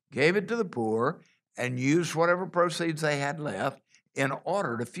had, gave it to the poor, and used whatever proceeds they had left in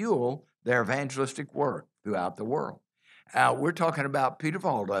order to fuel their evangelistic work throughout the world. We're talking about Peter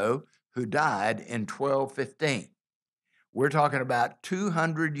Valdo, who died in 1215. We're talking about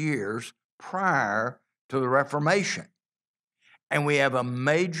 200 years prior to the Reformation. And we have a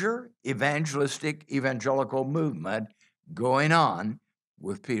major evangelical movement going on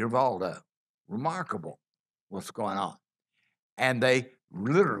with Peter Valdo. Remarkable what's going on. And they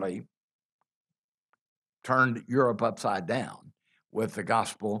literally turned Europe upside down with the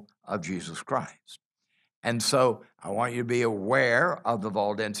gospel of Jesus Christ. And so I want you to be aware of the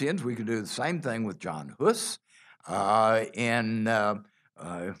Valdensians. We could do the same thing with John Hus in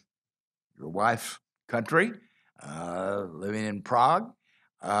your wife's country, living in Prague.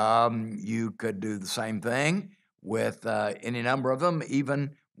 You could do the same thing with any number of them.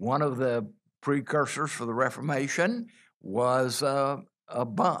 Even one of the precursors for the Reformation was a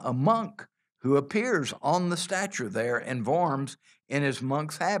monk who appears on the statue there in Worms in his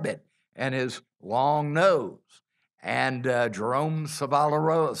monk's habit and his long nose. And Jerome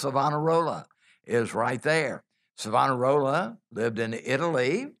Savonarola is right there. Savonarola lived in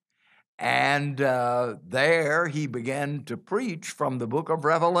Italy, and there he began to preach from the book of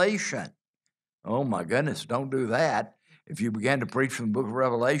Revelation. Oh my goodness, don't do that. If you begin to preach from the book of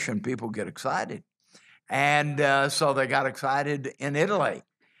Revelation, people get excited. And so they got excited in Italy.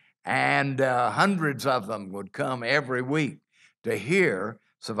 And hundreds of them would come every week to hear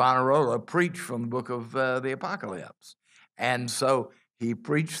Savonarola preach from the book of the Apocalypse. And so he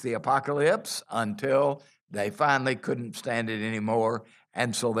preached the Apocalypse until they finally couldn't stand it anymore,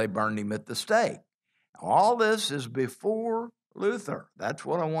 and so they burned him at the stake. All this is before Luther. That's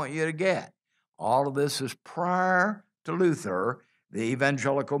what I want you to get. All of this is prior to Luther, the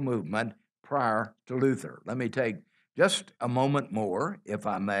evangelical movement prior to Luther. Let me take just a moment more, if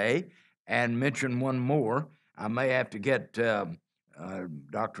I may, and mention one more. I may have to get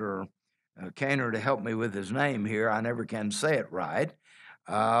Dr. Kaner to help me with his name here. I never can say it right,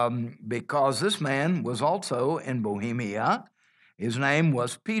 because this man was also in Bohemia. His name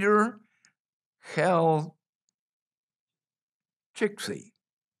was Peter Helchitsky.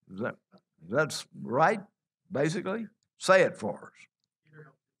 That's right, basically? Say it for us.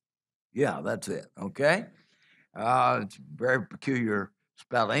 Yeah, that's it, okay? It's very peculiar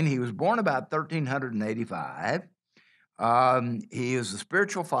spelling. He was born about 1385. He is the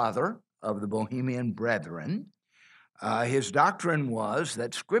spiritual father of the Bohemian Brethren. His doctrine was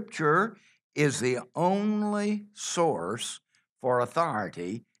that Scripture is the only source for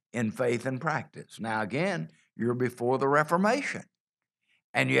authority in faith and practice. Now, again, you're before the Reformation,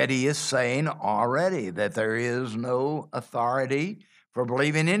 and yet he is saying already that there is no authority for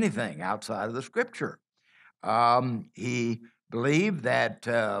believing anything outside of the Scripture. He believed that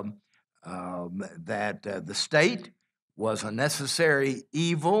the state was a necessary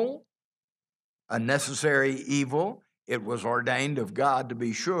evil. It was ordained of God, to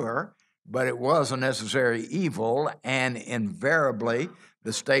be sure, but it was a necessary evil, and invariably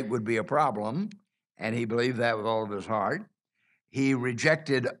the state would be a problem, and he believed that with all of his heart. He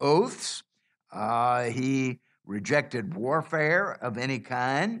rejected oaths. He rejected warfare of any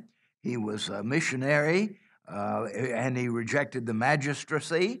kind. He was a missionary, and he rejected the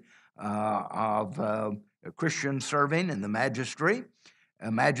magistracy of Christians serving in the magistracy.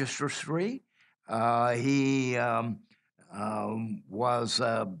 He was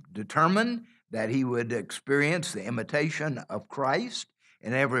determined that he would experience the imitation of Christ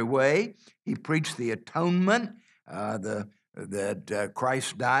in every way. He preached the atonement, that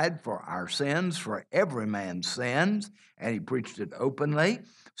Christ died for our sins, for every man's sins, and he preached it openly.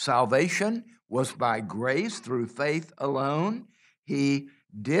 Salvation was by grace through faith alone. He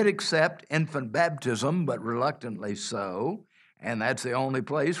did accept infant baptism, but reluctantly so, and that's the only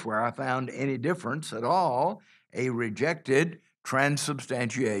place where I found any difference at all. He rejected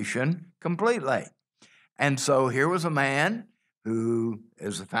transubstantiation completely. And so here was a man who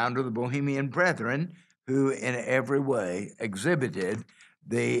is the founder of the Bohemian Brethren, who in every way exhibited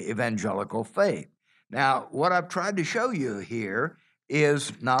the evangelical faith. Now, what I've tried to show you here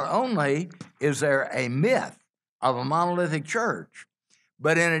is not only is there a myth of a monolithic church,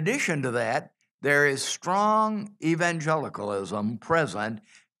 but in addition to that, there is strong evangelicalism present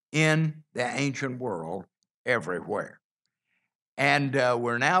in the ancient world everywhere. And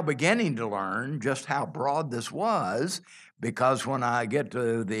we're now beginning to learn just how broad this was, because when I get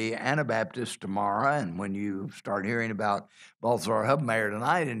to the Anabaptists tomorrow, and when you start hearing about Balthazar Hubmaier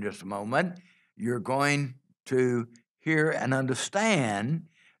tonight in just a moment, you're going to hear and understand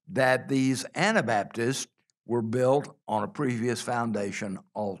that these Anabaptists were built on a previous foundation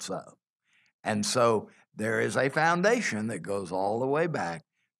also. And so there is a foundation that goes all the way back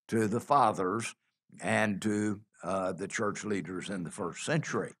to the fathers and to the church leaders in the first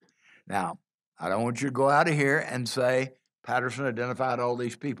century. Now, I don't want you to go out of here and say Patterson identified all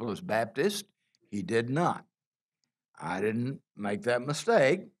these people as Baptists. He did not. I didn't make that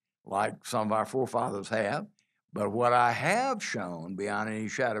mistake like some of our forefathers have. But what I have shown, beyond any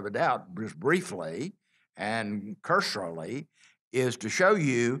shadow of a doubt, just briefly and cursorily, is to show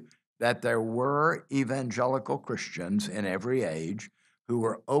you that there were evangelical Christians in every age who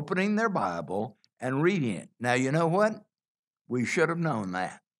were opening their Bible and reading it. Now, you know what? We should have known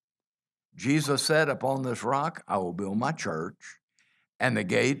that. Jesus said, "Upon this rock I will build my church, and the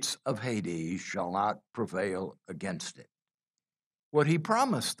gates of Hades shall not prevail against it." What he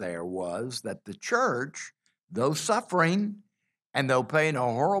promised there was that the church, though suffering and though paying a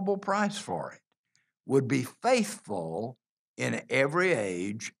horrible price for it, would be faithful in every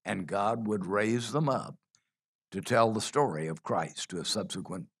age, and God would raise them up to tell the story of Christ to a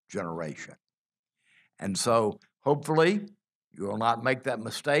subsequent generation. And so hopefully you will not make that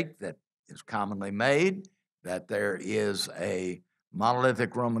mistake that is commonly made, that there is a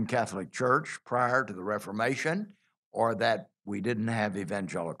monolithic Roman Catholic Church prior to the Reformation, or that we didn't have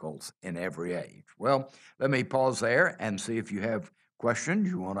evangelicals in every age. Well, let me pause there and see if you have questions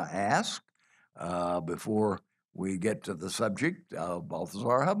you want to ask before we get to the subject of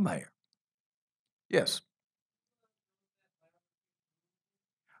Balthazar Hubmaier. Yes.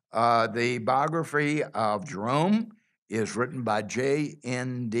 The biography of Jerome is written by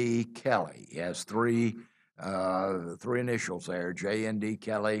J.N.D. Kelly. He has three initials there, J.N.D.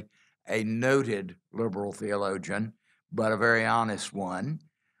 Kelly, a noted liberal theologian, but a very honest one.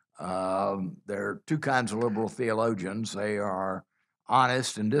 There are two kinds of liberal theologians. They are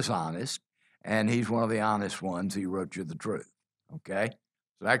honest and dishonest, and he's one of the honest ones. He wrote you the truth, okay?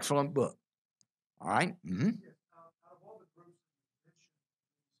 It's an excellent book, all right? Mm-hmm.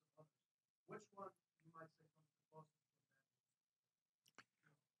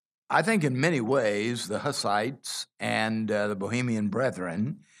 I think in many ways the Hussites and the Bohemian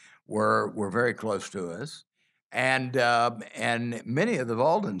Brethren were very close to us, and many of the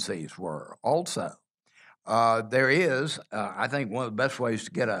Waldenses were also. There is, I think, one of the best ways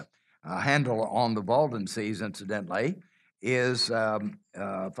to get a handle on the Waldenses, incidentally, is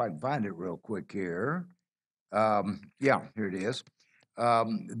if I can find it real quick here. Yeah, here it is.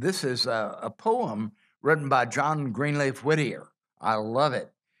 This is a poem written by John Greenleaf Whittier. I love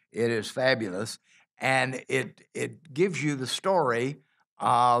it. It is fabulous. And it gives you the story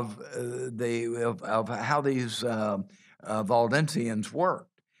of how these Waldensians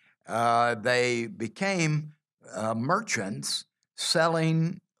worked. They became merchants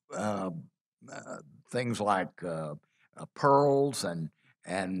selling things like pearls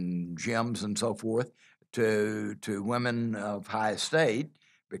and gems and so forth to women of high estate,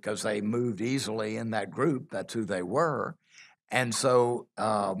 because they moved easily in that group. That's who they were. And so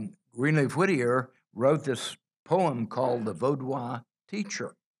Greenleaf Whittier wrote this poem called The Vaudois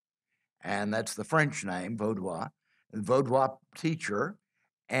Teacher. And that's the French name, Vaudois, the Vaudois Teacher.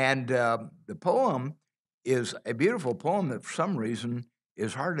 And the poem is a beautiful poem that for some reason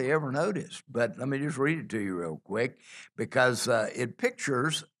is hardly ever noticed. But let me just read it to you real quick, because it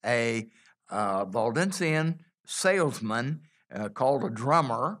pictures a Waldensian salesman called a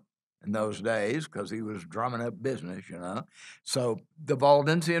drummer in those days, because he was drumming up business, you know. So the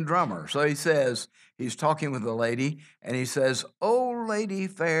Waldensian drummer. So he says, he's talking with a lady, and he says, "Oh, lady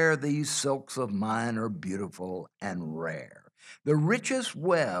fair, these silks of mine are beautiful and rare. The richest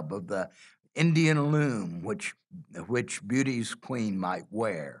web of the Indian loom, which beauty's queen might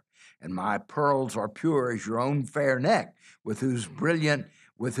wear. And my pearls are pure as your own fair neck, with whose radiant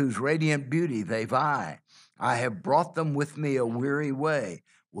beauty they vie. I have brought them with me a weary way.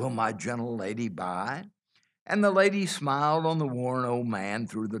 Will my gentle lady buy?" And the lady smiled on the worn old man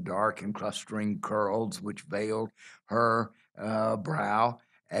through the dark and clustering curls which veiled her brow,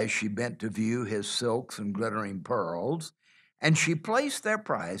 as she bent to view his silks and glittering pearls. And she placed their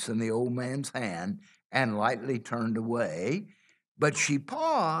price in the old man's hand and lightly turned away. But she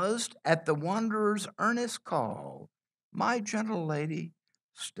paused at the wanderer's earnest call. "My gentle lady,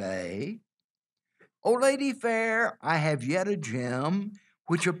 stay. O lady fair, I have yet a gem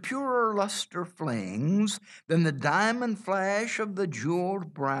which a purer luster flings than the diamond flash of the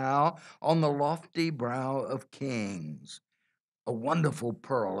jeweled brow on the lofty brow of kings. A wonderful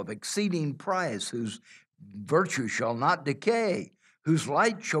pearl of exceeding price, whose virtue shall not decay, whose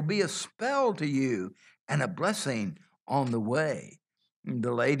light shall be a spell to you and a blessing on the way."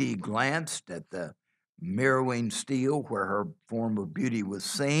 The lady glanced at the mirroring steel where her form of beauty was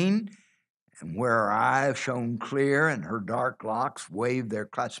seen, and where her eyes shone clear and her dark locks waved their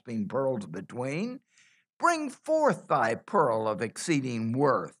clasping pearls between. "Bring forth thy pearl of exceeding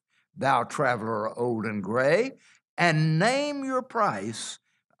worth, thou traveler old and gray, and name your price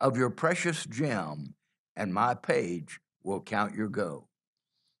of your precious gem, and my page will count your go."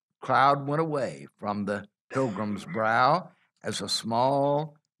 Cloud went away from the pilgrim's brow as a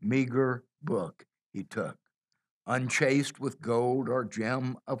small, meager book he took, unchased with gold or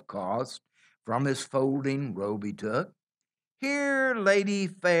gem of cost, from his folding robe he took. "Here, lady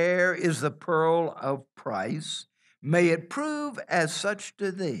fair, is the pearl of price. May it prove as such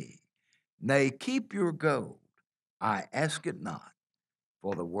to thee. Nay, keep your gold. I ask it not,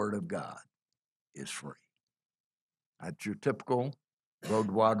 for the word of God is free." That's your typical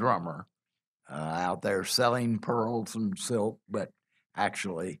Vaudois drummer out there selling pearls and silk, but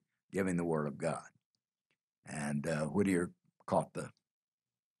actually giving the word of God. And Whittier caught the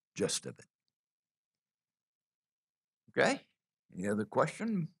gist of it. Okay, any other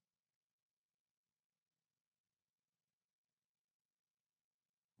question?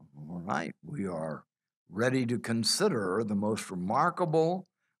 All right, we are ready to consider the most remarkable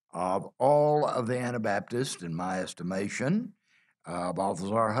of all of the Anabaptists, in my estimation,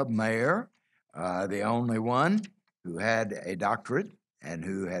 Balthasar Hubmaier, the only one who had a doctorate and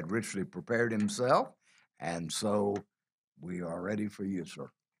who had richly prepared himself. And so we are ready for you, sir.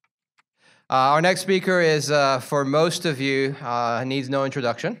 Our next speaker is, for most of you, needs no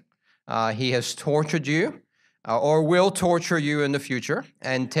introduction. He has tortured you or will torture you in the future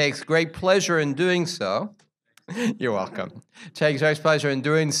and takes great pleasure in doing so. You're welcome. Takes great pleasure in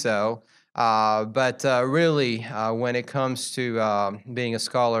doing so. But really, when it comes to being a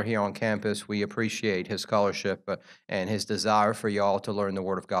scholar here on campus, we appreciate his scholarship and his desire for y'all to learn the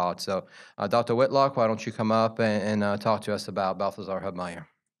Word of God. So, Dr. Whitlock, why don't you come up and talk to us about Balthasar Hubmaier?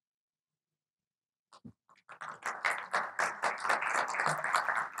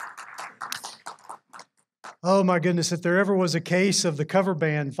 Oh my goodness, if there ever was a case of the cover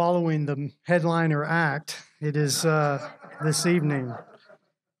band following the headliner act, it is this evening.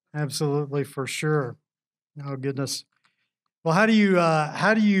 Absolutely, for sure. Oh goodness. Well, how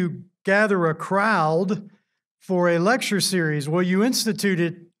do you gather a crowd for a lecture series? Well, you institute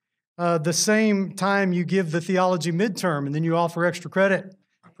it the same time you give the theology midterm, and then you offer extra credit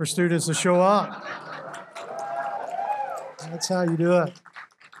for students to show up. That's how you do it.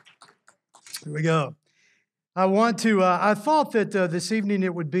 Here we go. I thought that this evening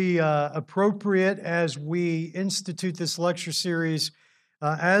it would be appropriate as we institute this lecture series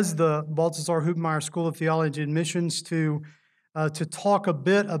as the Balthasar Hubmaier School of Theology and Missions to talk a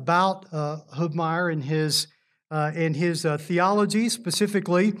bit about Hubmaier and his theology.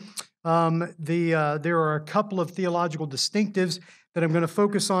 Specifically, there are a couple of theological distinctives that I'm going to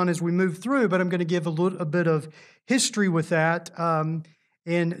focus on as we move through, but I'm going to give a bit of history with that.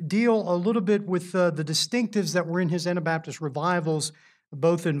 And deal a little bit with the distinctives that were in his Anabaptist revivals,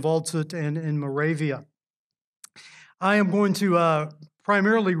 both in Waldshut and in Moravia. I am going to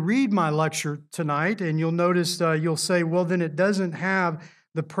primarily read my lecture tonight, and you'll notice, you'll say, well, then it doesn't have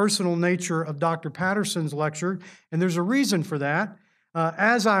the personal nature of Dr. Patterson's lecture, and there's a reason for that.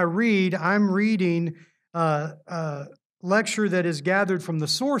 As I read, I'm reading lecture that is gathered from the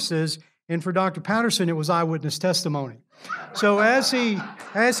sources, and for Dr. Patterson, it was eyewitness testimony. So as he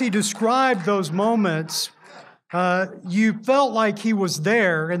described those moments, you felt like he was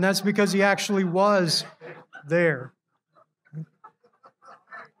there, and that's because he actually was there.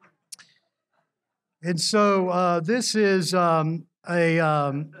 And so this is a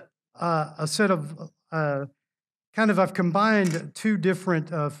set of I've combined two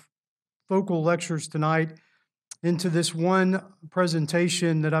different focal lectures tonight into this one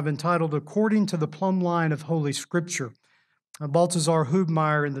presentation that I've entitled According to the Plumb Line of Holy Scripture. Balthasar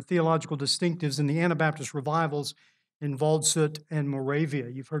Hubmaier and the Theological Distinctives in the Anabaptist Revivals in Waldshut and Moravia.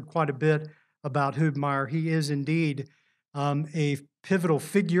 You've heard quite a bit about Hubmaier. He is indeed a pivotal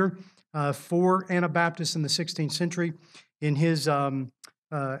figure for Anabaptists in the 16th century in his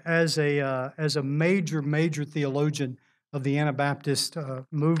as a major theologian of the Anabaptist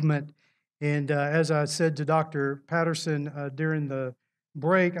movement. And as I said to Dr. Patterson during the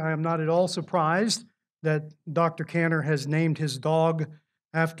break, I am not at all surprised that Dr. Cantor has named his dog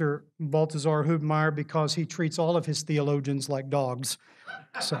after Balthasar Hubmaier because he treats all of his theologians like dogs.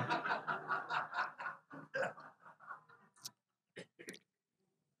 So.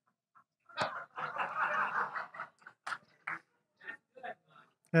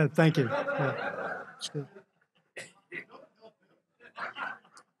 Thank you. That's good.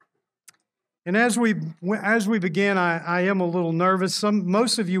 And as we begin, I am a little nervous.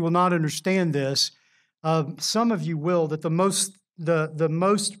 Most of you will not understand this. Some of you will. That the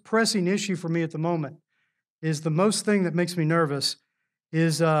most pressing issue for me at the moment is the most thing that makes me nervous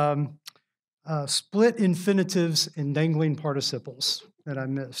is split infinitives and dangling participles that I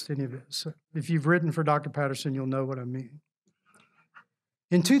missed. Any of this? If you've written for Dr. Patterson, you'll know what I mean.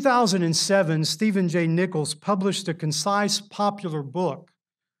 In 2007, Stephen J. Nichols published a concise, popular book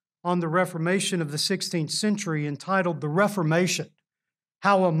on the Reformation of the 16th century entitled The Reformation: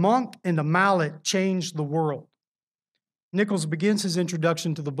 How a Monk and a Mallet Changed the World. Nichols begins his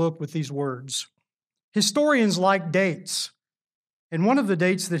introduction to the book with these words: historians like dates, and one of the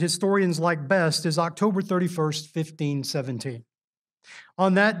dates that historians like best is October 31st, 1517.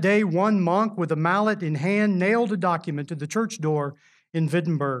 On that day, one monk with a mallet in hand nailed a document to the church door in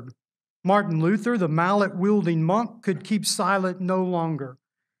Wittenberg. Martin Luther, the mallet-wielding monk, could keep silent no longer.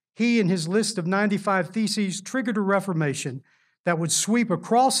 He and his list of 95 theses triggered a reformation that would sweep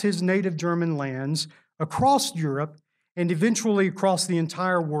across his native German lands, across Europe, and eventually across the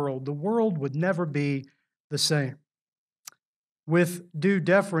entire world. The world would never be the same. With due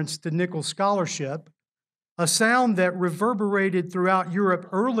deference to Nichols' scholarship, a sound that reverberated throughout Europe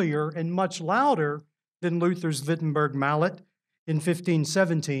earlier and much louder than Luther's Wittenberg mallet in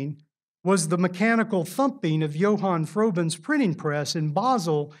 1517 was the mechanical thumping of Johann Froben's printing press in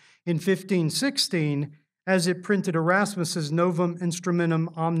Basel in 1516 as it printed Erasmus's Novum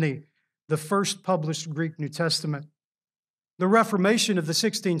Instrumentum Omni, the first published Greek New Testament. The Reformation of the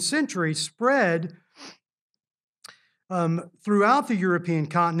 16th century spread throughout the European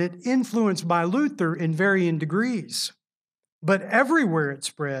continent, influenced by Luther in varying degrees. But everywhere it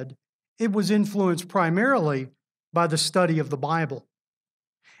spread, it was influenced primarily by the study of the Bible.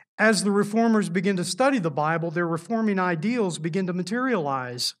 As the reformers begin to study the Bible, their reforming ideals begin to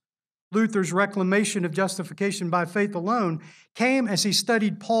materialize. Luther's reclamation of justification by faith alone came as he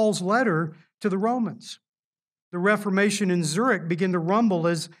studied Paul's letter to the Romans. The Reformation in Zurich began to rumble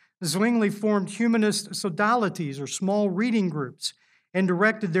as Zwingli formed humanist sodalities, or small reading groups, and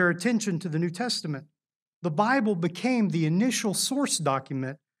directed their attention to the New Testament. The Bible became the initial source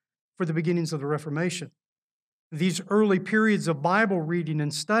document for the beginnings of the Reformation. These early periods of Bible reading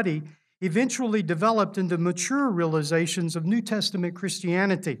and study eventually developed into mature realizations of New Testament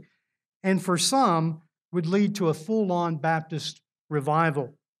Christianity, and for some would lead to a full-on Baptist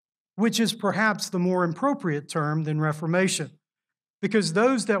revival, which is perhaps the more appropriate term than Reformation, because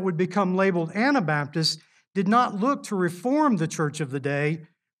those that would become labeled Anabaptists did not look to reform the church of the day.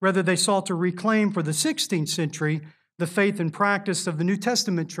 Rather, they sought to reclaim for the 16th century the faith and practice of the New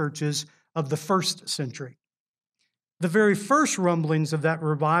Testament churches of the first century. The very first rumblings of that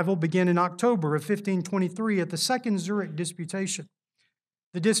revival began in October of 1523 at the Second Zurich Disputation.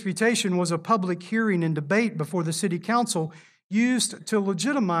 The disputation was a public hearing and debate before the city council used to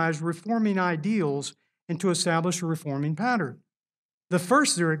legitimize reforming ideals and to establish a reforming pattern. The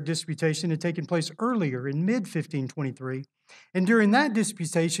first Zurich disputation had taken place earlier in mid-1523, and during that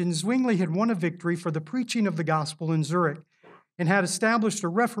disputation, Zwingli had won a victory for the preaching of the gospel in Zurich and had established a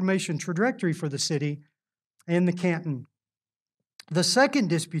Reformation trajectory for the city and the canton. The second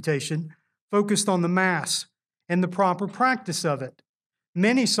disputation focused on the Mass and the proper practice of it.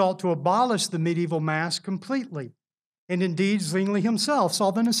 Many sought to abolish the medieval Mass completely, and indeed Zwingli himself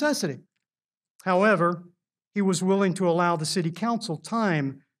saw the necessity. However, he was willing to allow the city council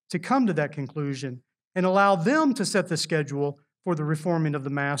time to come to that conclusion and allow them to set the schedule for the reforming of the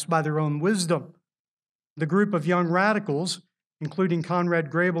Mass by their own wisdom. The group of young radicals, including Conrad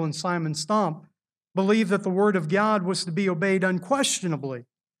Grebel and Simon Stump, believed that the Word of God was to be obeyed unquestionably.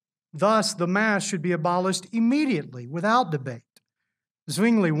 Thus, the Mass should be abolished immediately, without debate.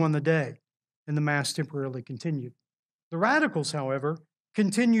 Zwingli won the day, and the Mass temporarily continued. The radicals, however,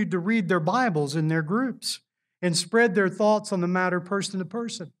 continued to read their Bibles in their groups and spread their thoughts on the matter person to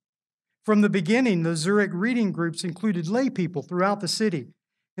person. From the beginning, the Zurich reading groups included lay people throughout the city,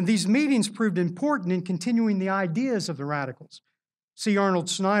 and these meetings proved important in continuing the ideas of the radicals. C. Arnold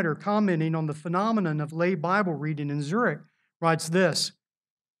Schneider, commenting on the phenomenon of lay Bible reading in Zurich, writes this: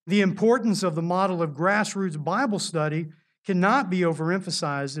 "The importance of the model of grassroots Bible study cannot be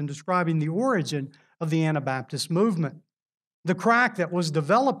overemphasized in describing the origin of the Anabaptist movement. The crack that was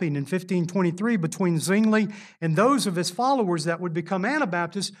developing in 1523 between Zwingli and those of his followers that would become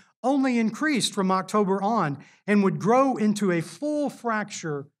Anabaptists only increased from October on and would grow into a full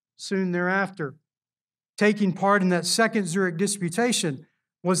fracture soon thereafter. Taking part in that second Zurich disputation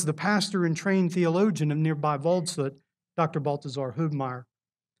was the pastor and trained theologian of nearby Waldshut, Dr. Balthasar Hubmaier.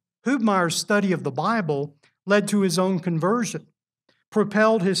 Hubmeier's study of the Bible led to his own conversion,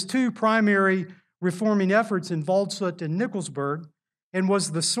 propelled his two primary reforming efforts in Waldshut and Nikolsburg, and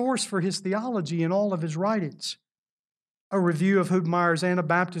was the source for his theology in all of his writings. A review of Hubmeier's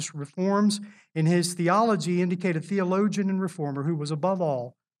Anabaptist reforms in his theology indicate a theologian and reformer who was above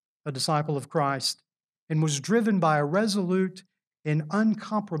all a disciple of Christ and was driven by a resolute and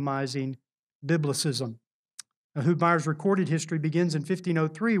uncompromising biblicism. Now, Hubmeier's recorded history begins in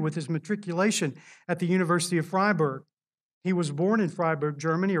 1503 with his matriculation at the University of Freiburg. He was born in Freiburg,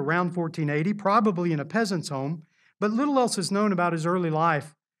 Germany, around 1480, probably in a peasant's home, but little else is known about his early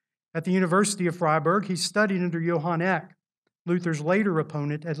life. At the University of Freiburg, he studied under Johann Eck, Luther's later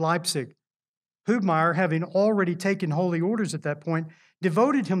opponent at Leipzig. Hubmaier, having already taken holy orders at that point,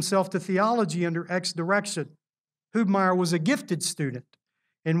 devoted himself to theology under Eck's direction. Hubmaier was a gifted student,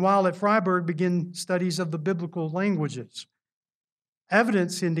 and while at Freiburg began studies of the biblical languages.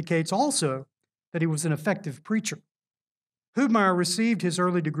 Evidence indicates also that he was an effective preacher. Hubmaier received his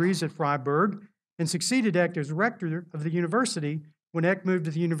early degrees at Freiburg and succeeded Eck as rector of the university when Eck moved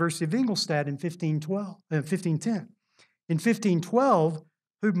to the University of Ingolstadt in 1510. In 1512,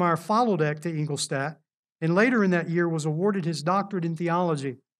 Hubmaier followed Eck to Ingolstadt, and later in that year was awarded his doctorate in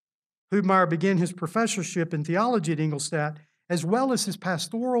theology. Hubmaier began his professorship in theology at Ingolstadt, as well as his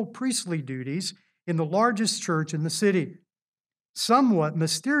pastoral priestly duties in the largest church in the city. Somewhat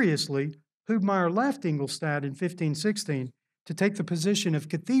mysteriously, Hubmaier left Ingolstadt in 1516 to take the position of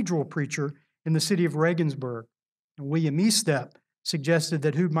cathedral preacher in the city of Regensburg. And William Estep suggested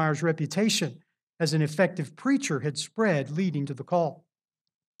that Hubmeier's reputation as an effective preacher had spread, leading to the call.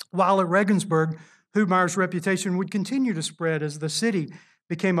 While at Regensburg, Hubmeier's reputation would continue to spread as the city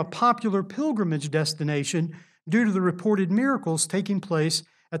became a popular pilgrimage destination due to the reported miracles taking place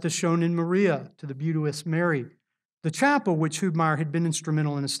at the Schonen Maria to the Beauteous Mary, the chapel which Hubmaier had been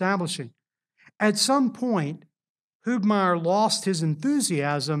instrumental in establishing. At some point, Hubmaier lost his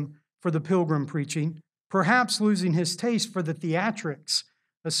enthusiasm for the pilgrim preaching, perhaps losing his taste for the theatrics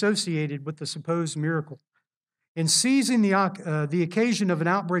associated with the supposed miracle. In seizing the occasion of an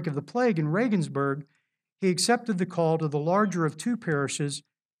outbreak of the plague in Regensburg, he accepted the call to the larger of two parishes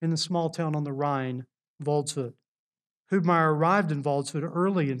in the small town on the Rhine, Waldshut. Hubmaier arrived in Waldshut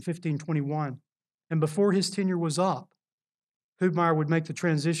early in 1521, and before his tenure was up, Hubmaier would make the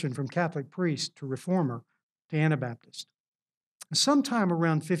transition from Catholic priest to reformer to Anabaptist. Sometime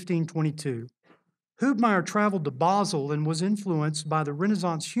around 1522, Hubmaier traveled to Basel and was influenced by the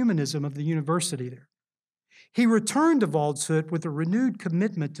Renaissance humanism of the university there. He returned to Waldshut with a renewed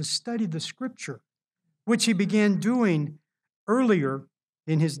commitment to study the Scripture, which he began doing earlier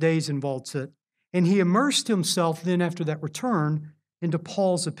in his days in Waldshut, and he immersed himself then after that return into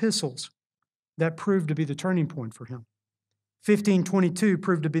Paul's epistles. That proved to be the turning point for him. 1522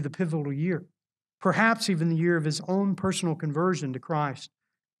 proved to be the pivotal year, perhaps even the year of his own personal conversion to Christ.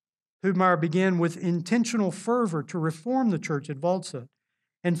 Hubmaier began with intentional fervor to reform the church at Waldshut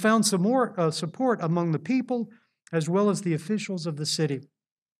and found some more support among the people as well as the officials of the city.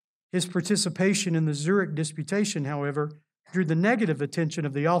 His participation in the Zurich disputation, however, drew the negative attention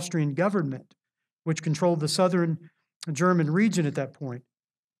of the Austrian government, which controlled the southern German region at that point.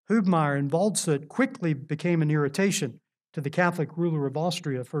 Hubmaier in Waldshut quickly became an irritation to the Catholic ruler of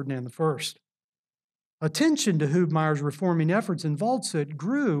Austria, Ferdinand I. Attention to Hubmaier's reforming efforts in Waldshut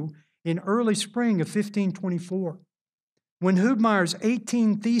grew in early spring of 1524, when Hubmaier's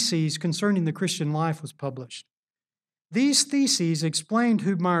 18 Theses concerning the Christian life was published. These theses explained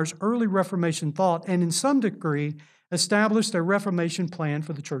Hubmaier's early Reformation thought and, in some degree, established a Reformation plan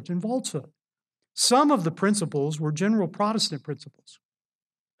for the church in Waldshut. Some of the principles were general Protestant principles.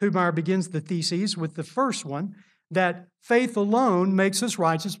 Hubmaier begins the theses with the first one, that faith alone makes us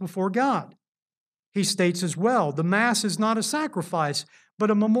righteous before God. He states as well, the Mass is not a sacrifice, but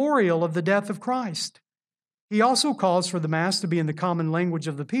a memorial of the death of Christ. He also calls for the Mass to be in the common language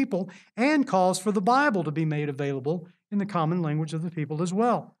of the people and calls for the Bible to be made available in the common language of the people as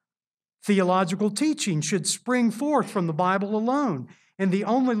well. Theological teaching should spring forth from the Bible alone, and the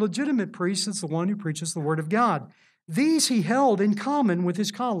only legitimate priest is the one who preaches the Word of God. These he held in common with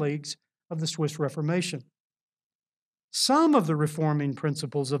his colleagues of the Swiss Reformation. Some of the reforming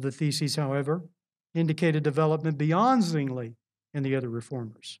principles of the Theses, however, indicate a development beyond Zwingli and the other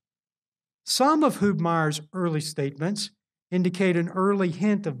reformers. Some of Hubmaier's early statements indicate an early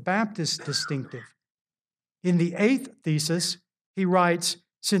hint of Baptist distinctive. In the 8th thesis, he writes,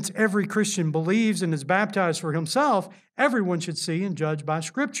 since every Christian believes and is baptized for himself, everyone should see and judge by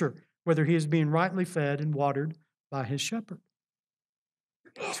Scripture whether he is being rightly fed and watered by his shepherd.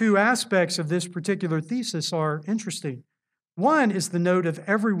 Two aspects of this particular thesis are interesting. One is the note of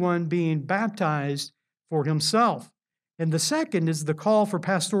everyone being baptized for himself, and the second is the call for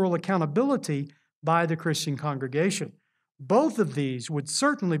pastoral accountability by the Christian congregation. Both of these would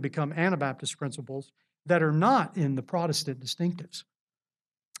certainly become Anabaptist principles that are not in the Protestant distinctives.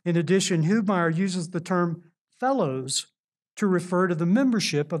 In addition, Hubmaier uses the term fellows to refer to the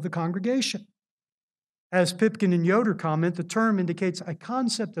membership of the congregation. As Pipkin and Yoder comment, the term indicates a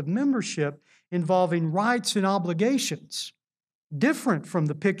concept of membership involving rights and obligations, different from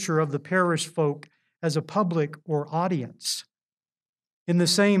the picture of the parish folk as a public or audience. In the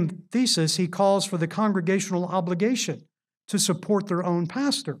same thesis, he calls for the congregational obligation to support their own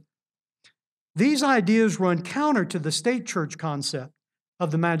pastor. These ideas run counter to the state church concept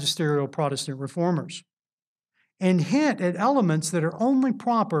of the magisterial Protestant reformers and hint at elements that are only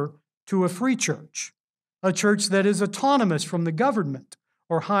proper to a free church, a church that is autonomous from the government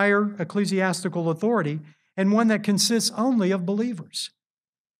or higher ecclesiastical authority, and one that consists only of believers.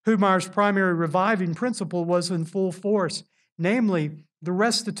 Hubmaier's primary reviving principle was in full force, namely the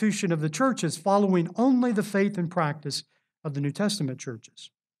restitution of the churches following only the faith and practice of the New Testament churches.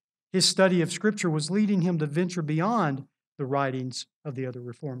 His study of Scripture was leading him to venture beyond the writings of the other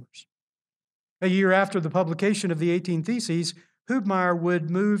reformers. A year after the publication of the 18 Theses, Hubmaier would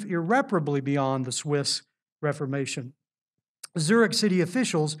move irreparably beyond the Swiss Reformation. Zurich city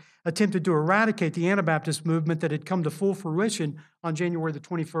officials attempted to eradicate the Anabaptist movement that had come to full fruition on January the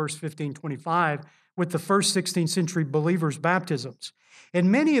 21st, 1525, with the first 16th century believers' baptisms.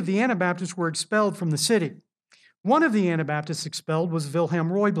 And many of the Anabaptists were expelled from the city. One of the Anabaptists expelled was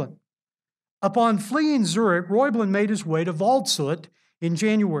Wilhelm Reublin. Upon fleeing Zurich, Reublin made his way to Waldshut in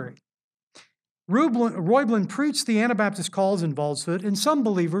January. Reublin preached the Anabaptist calls in Waldshut, and some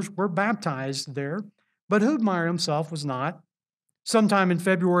believers were baptized there, but Hubmaier himself was not. Sometime in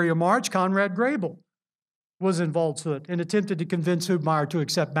February or March, Conrad Grebel was in Waldshut and attempted to convince Hubmaier to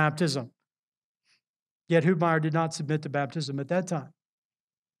accept baptism. Yet Hubmaier did not submit to baptism at that time.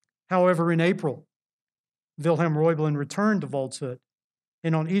 However, in April, Wilhelm Reublin returned to Waldshut,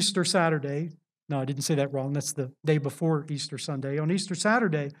 and on Easter Saturday, no, I didn't say that wrong, that's the day before Easter Sunday. On Easter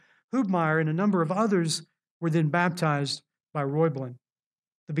Saturday, Hubmaier and a number of others were then baptized by Reublin.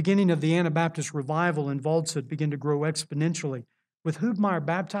 The beginning of the Anabaptist revival in Waldshut began to grow exponentially, with Hubmaier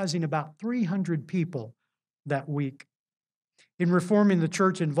baptizing about 300 people that week. In reforming the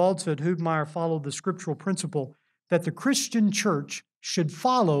church in Waldshut, Hubmaier followed the scriptural principle that the Christian church should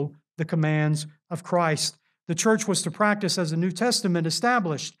follow the commands of Christ. The church was to practice as the New Testament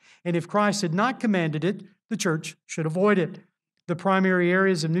established, and if Christ had not commanded it, the church should avoid it. The primary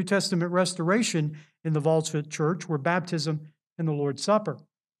areas of New Testament restoration in the Waldshut Church were baptism and the Lord's Supper.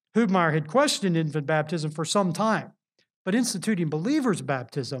 Hubmaier had questioned infant baptism for some time, but instituting believers'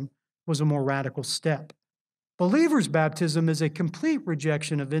 baptism was a more radical step. Believers' baptism is a complete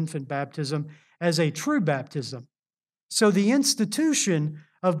rejection of infant baptism as a true baptism. So the institution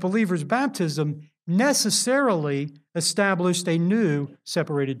of believers' baptism necessarily established a new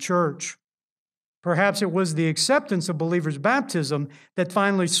separated church. Perhaps it was the acceptance of believers' baptism that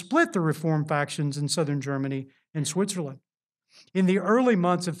finally split the Reformed factions in southern Germany and Switzerland. In the early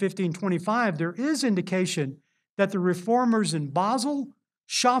months of 1525, there is indication that the reformers in Basel,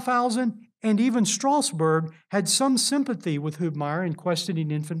 Schaffhausen, and even Strasbourg had some sympathy with Hubmaier in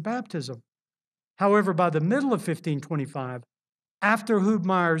questioning infant baptism. However, by the middle of 1525, after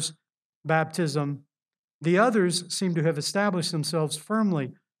Hubmaier's baptism, the others seem to have established themselves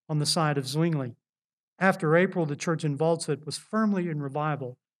firmly on the side of Zwingli. After April, the church in Waldshut was firmly in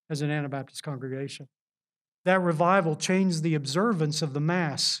revival as an Anabaptist congregation. That revival changed the observance of the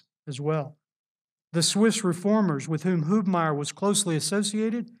Mass as well. The Swiss reformers with whom Hubmaier was closely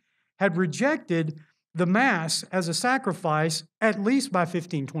associated had rejected the Mass as a sacrifice at least by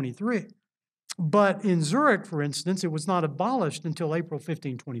 1523. But in Zurich, for instance, it was not abolished until April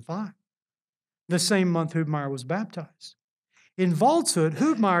 1525, the same month Hubmaier was baptized. In Waldshut,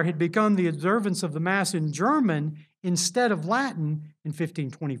 Hubmaier had begun the observance of the Mass in German instead of Latin in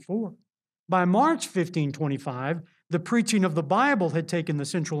 1524. By March 1525, the preaching of the Bible had taken the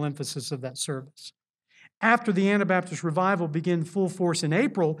central emphasis of that service. After the Anabaptist revival began full force in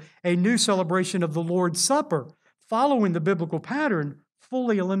April, a new celebration of the Lord's Supper, following the biblical pattern,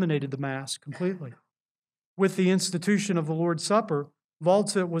 fully eliminated the Mass completely. With the institution of the Lord's Supper,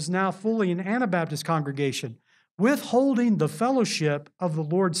 Waldshut was now fully an Anabaptist congregation, withholding the fellowship of the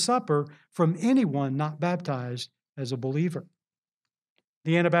Lord's Supper from anyone not baptized as a believer.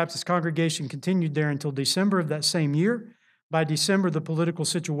 The Anabaptist congregation continued there until December of that same year. By December, the political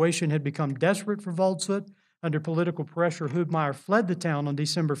situation had become desperate for Waldshut. Under political pressure, Hubmaier fled the town on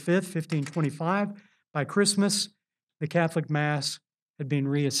December 5th, 1525. By Christmas, the Catholic Mass had been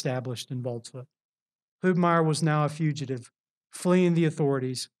reestablished in Waldshut. Hubmaier was now a fugitive, fleeing the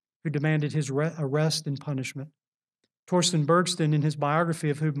authorities who demanded his arrest and punishment. Torsten Bergsten, in his biography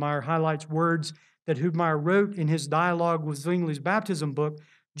of Hubmaier, highlights words that Hubmaier wrote in his dialogue with Zwingli's baptism book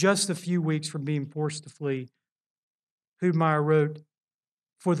just a few weeks from being forced to flee. Hubmaier wrote,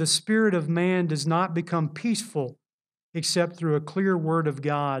 "For the spirit of man does not become peaceful except through a clear word of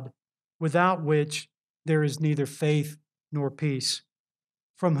God, without which there is neither faith nor peace."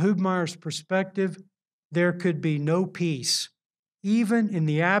 From Hubmaier's perspective, there could be no peace, even in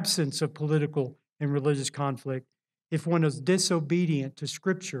the absence of political and religious conflict, if one is disobedient to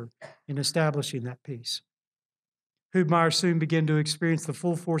Scripture in establishing that peace. Hubmaier soon began to experience the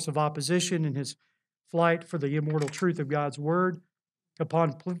full force of opposition in his flight for the immortal truth of God's Word.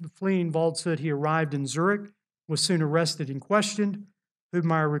 Upon fleeing Waldshut, he arrived in Zurich, was soon arrested and questioned.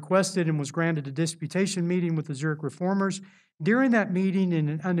 Hubmaier requested and was granted a disputation meeting with the Zurich reformers. During that meeting, in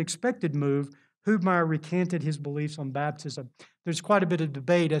an unexpected move, Hubmaier recanted his beliefs on baptism. There's quite a bit of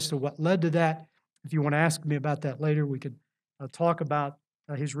debate as to what led to that. If you want to ask me about that later, we could talk about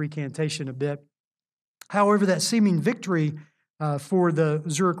his recantation a bit. However, that seeming victory for the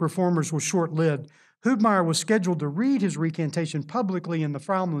Zurich reformers was short-lived. Hubmaier was scheduled to read his recantation publicly in the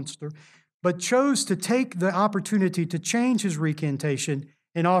Fraumünster, but chose to take the opportunity to change his recantation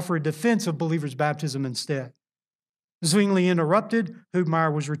and offer a defense of believers' baptism instead. Zwingli interrupted.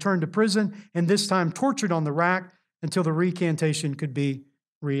 Hubmaier was returned to prison and this time tortured on the rack until the recantation could be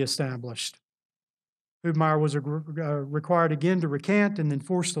reestablished. Hubmaier was required again to recant and then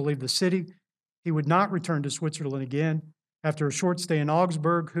forced to leave the city. He would not return to Switzerland again. After a short stay in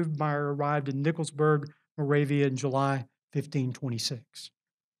Augsburg, Hubmaier arrived in Nickelsburg, Moravia in July 1526.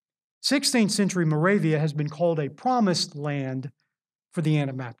 16th century Moravia has been called a promised land for the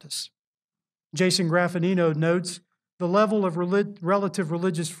Anabaptists. Jason Graffinino notes the level of relative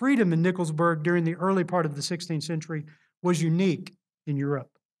religious freedom in Nickelsburg during the early part of the 16th century was unique in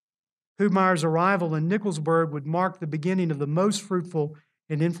Europe. Hubmaier's arrival in Nickelsburg would mark the beginning of the most fruitful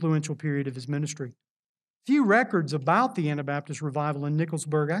and influential period of his ministry. Few records about the Anabaptist revival in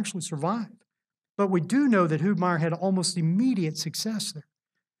Nickelsburg actually survive, but we do know that Hubmaier had almost immediate success there.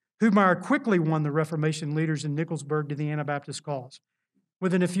 Hubmaier quickly won the Reformation leaders in Nickelsburg to the Anabaptist cause.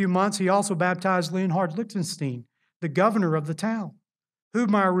 Within a few months, he also baptized Leonhard Lichtenstein, the governor of the town.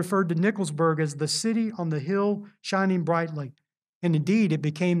 Hubmaier referred to Nickelsburg as the city on the hill shining brightly, and indeed it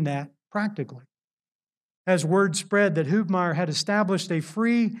became that practically. As word spread that Hubmaier had established a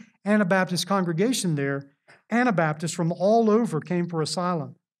free Anabaptist congregation there, Anabaptists from all over came for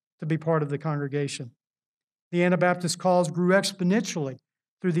asylum to be part of the congregation. The Anabaptist cause grew exponentially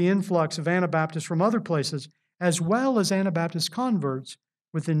through the influx of Anabaptists from other places, as well as Anabaptist converts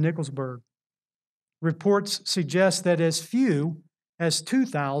within Nicholsburg. Reports suggest that as few as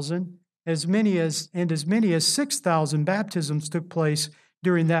 2,000, as many as 6,000 baptisms took place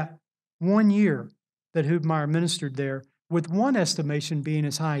during that 1 year that Hubmaier ministered there, with one estimation being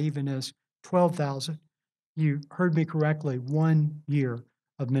as high even as 12,000. You heard me correctly, 1 year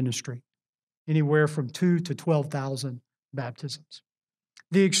of ministry, anywhere from 2,000 to 12,000 baptisms.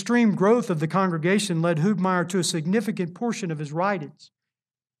 The extreme growth of the congregation led Hubmaier to a significant portion of his writings.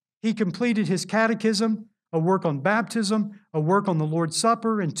 He completed his catechism, a work on baptism, a work on the Lord's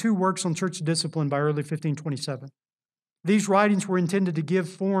Supper, and 2 works on church discipline by early 1527. These writings were intended to give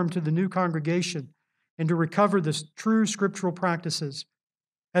form to the new congregation and to recover the true scriptural practices.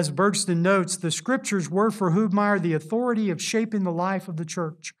 As Bergston notes, the scriptures were for Hubmaier the authority of shaping the life of the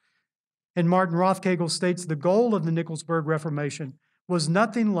church. And Martin Rothkegel states the goal of the Nicholsburg Reformation was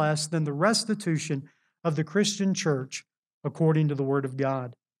nothing less than the restitution of the Christian church according to the Word of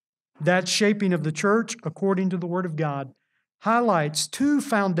God. That shaping of the church according to the Word of God highlights 2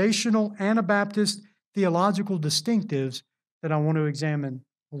 foundational Anabaptist theological distinctives that I want to examine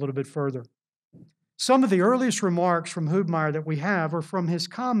a little bit further. Some of the earliest remarks from Hubmaier that we have are from his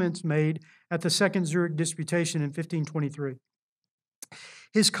comments made at the Second Zurich Disputation in 1523.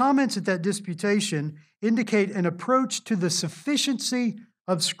 His comments at that disputation indicate an approach to the sufficiency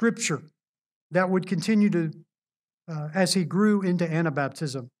of Scripture that would continue to as he grew into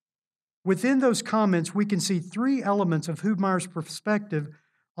Anabaptism. Within those comments, we can see 3 elements of Hubmaier's perspective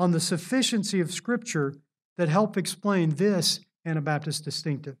on the sufficiency of Scripture that help explain this Anabaptist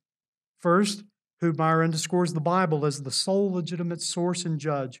distinctive. First, Hubmaier underscores the Bible as the sole legitimate source and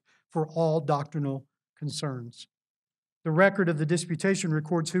judge for all doctrinal concerns. The record of the disputation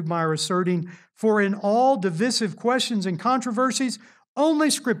records Hubmaier asserting, "For in all divisive questions and controversies, only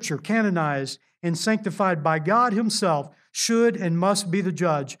Scripture, canonized and sanctified by God Himself, should and must be the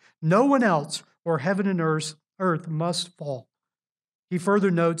judge. No one else, or heaven and earth must fall." He further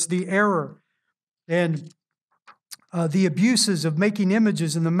notes the error and the abuses of making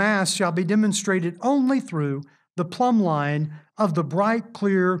images in the Mass shall be demonstrated only through the plumb line of the bright,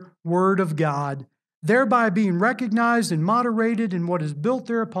 clear Word of God, thereby being recognized and moderated, and what is built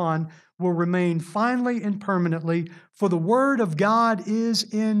thereupon will remain finally and permanently, for the Word of God is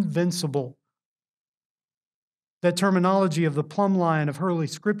invincible. That terminology of the plumb line of Holy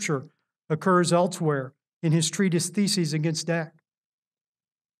Scripture occurs elsewhere in his treatise Theses Against Deck.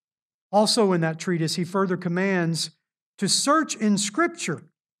 Also in that treatise, he further commands to search in Scripture,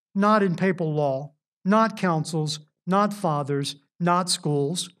 not in papal law, not councils, not fathers, not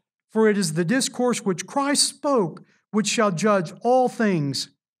schools, for it is the discourse which Christ spoke which shall judge all things.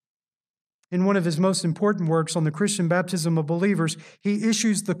 In one of his most important works on the Christian baptism of believers, he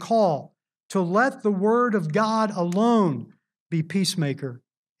issues the call to let the Word of God alone be peacemaker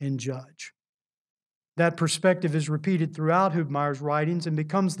and judge. That perspective is repeated throughout Hubmaier's writings and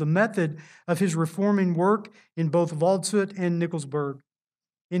becomes the method of his reforming work in both Waldshut and Nicholsburg.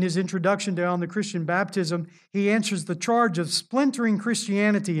 In his introduction to On the Christian Baptism, he answers the charge of splintering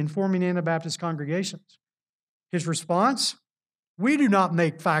Christianity and forming Anabaptist congregations. His response? "We do not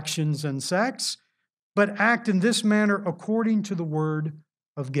make factions and sects, but act in this manner according to the Word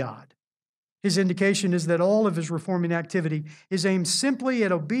of God." His indication is that all of his reforming activity is aimed simply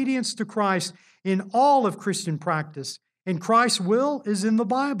at obedience to Christ in all of Christian practice, and Christ's will is in the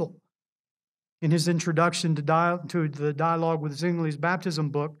Bible. In his introduction to the Dialogue with Zwingli's Baptism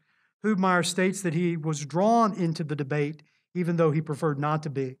book, Hubmaier states that he was drawn into the debate, even though he preferred not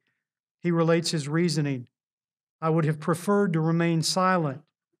to be. He relates his reasoning. "I would have preferred to remain silent,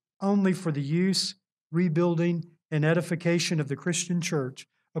 only for the use, rebuilding, and edification of the Christian church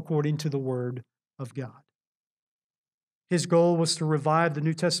according to the Word of God." His goal was to revive the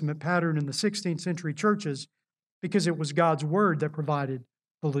New Testament pattern in the 16th century churches because it was God's Word that provided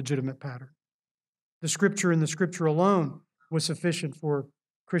the legitimate pattern. The Scripture and the Scripture alone was sufficient for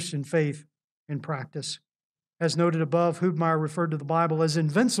Christian faith and practice. As noted above, Hubmaier referred to the Bible as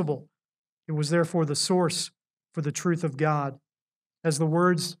invincible. It was therefore the source for the truth of God. As the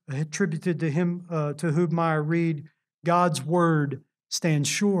words attributed to him, to Hubmaier read, "God's Word stands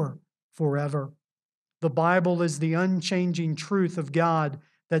sure forever." The Bible is the unchanging truth of God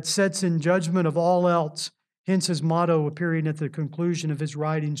that sets in judgment of all else. Hence his motto appearing at the conclusion of his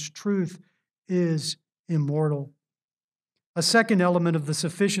writings, "Truth is immortal." A second element of the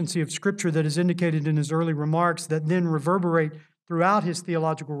sufficiency of Scripture that is indicated in his early remarks that then reverberate throughout his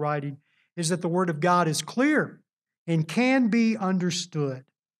theological writing is that the Word of God is clear and can be understood.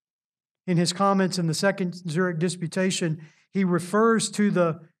 In his comments in the Second Zurich Disputation, he refers to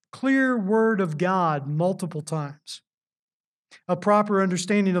the clear word of God multiple times. A proper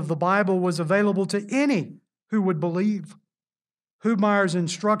understanding of the Bible was available to any who would believe. Hubmeier's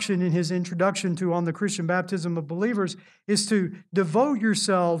instruction in his introduction to On the Christian Baptism of Believers is to devote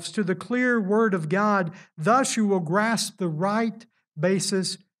yourselves to the clear word of God. Thus you will grasp the right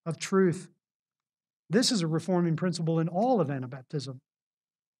basis of truth. This is a reforming principle in all of Anabaptism.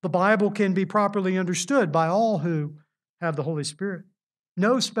 The Bible can be properly understood by all who have the Holy Spirit.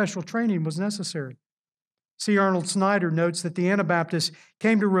 No special training was necessary. C. Arnold Snyder notes that the Anabaptists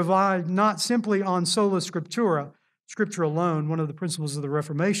came to rely not simply on sola scriptura, Scripture alone, one of the principles of the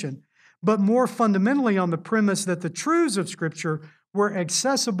Reformation, but more fundamentally on the premise that the truths of Scripture were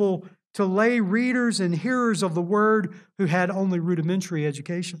accessible to lay readers and hearers of the Word who had only rudimentary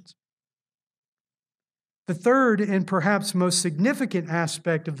educations. The third and perhaps most significant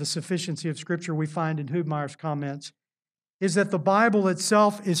aspect of the sufficiency of Scripture we find in Hubmeier's comments is that the Bible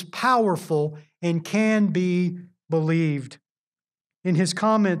itself is powerful and can be believed. In his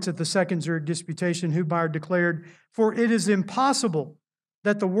comments at the Second Zurich Disputation, Hubmeier declared, "For it is impossible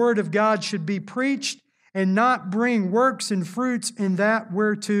that the Word of God should be preached and not bring works and fruits in that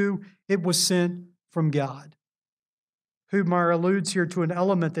whereto it was sent from God." Hubmeier alludes here to an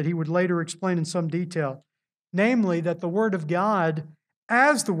element that he would later explain in some detail, namely that the Word of God,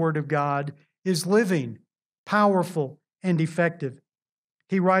 as the Word of God, is living, powerful, and effective.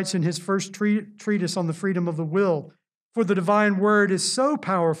 He writes in his first treatise on the freedom of the will, "For the divine word is so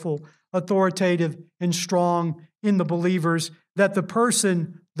powerful, authoritative, and strong in the believers that the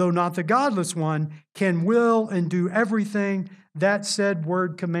person, though not the godless one, can will and do everything that said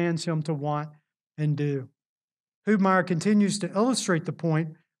word commands him to want and do." Hubmeier continues to illustrate the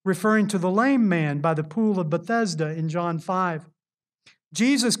point, referring to the lame man by the pool of Bethesda in John 5.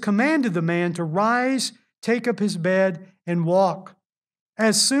 Jesus commanded the man to rise, take up his bed, and walk.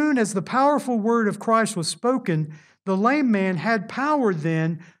 As soon as the powerful word of Christ was spoken, the lame man had power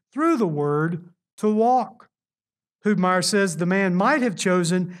then, through the word, to walk. Hubmeier says the man might have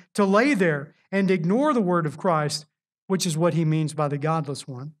chosen to lay there and ignore the word of Christ, which is what he means by the godless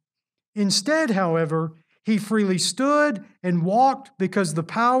one. Instead, however, he freely stood and walked because the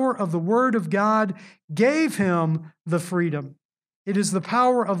power of the word of God gave him the freedom. It is the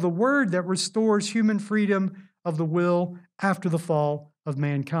power of the word that restores human freedom of the will after the fall of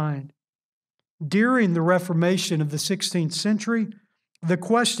mankind. During the Reformation of the 16th century, the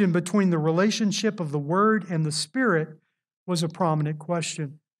question between the relationship of the Word and the Spirit was a prominent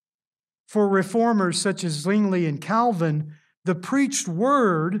question. For reformers such as Zwingli and Calvin, the preached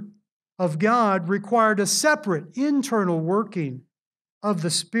Word of God required a separate internal working of the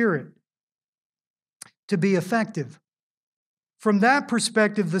Spirit to be effective. From that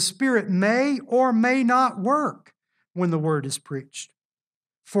perspective, the Spirit may or may not work when the Word is preached.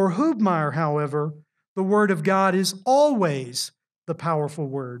 For Hubmeier, however, the Word of God is always the powerful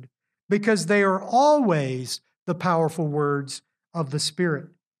Word, because they are always the powerful words of the Spirit.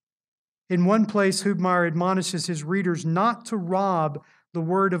 In one place, Hubmeier admonishes his readers not to rob the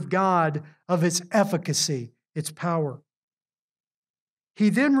Word of God of its efficacy, its power. He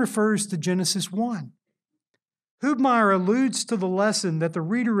then refers to Genesis 1. Hubmeier alludes to the lesson that the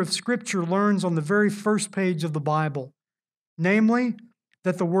reader of Scripture learns on the very first page of the Bible, namely,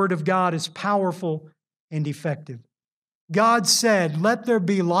 that the Word of God is powerful and effective. God said, "Let there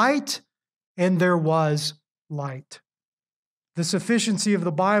be light," and there was light. The sufficiency of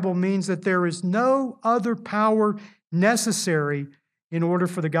the Bible means that there is no other power necessary in order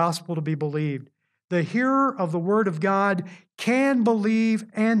for the gospel to be believed. The hearer of the Word of God can believe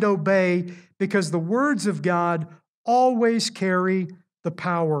and obey because the words of God always carry the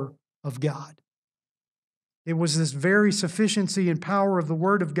power of God. It was this very sufficiency and power of the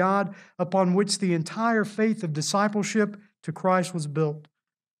Word of God upon which the entire faith of discipleship to Christ was built.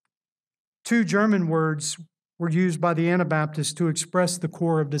 Two German words were used by the Anabaptists to express the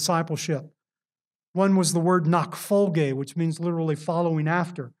core of discipleship. One was the word Nachfolge, which means literally following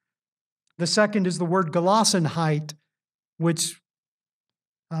after. The second is the word Gelassenheit, which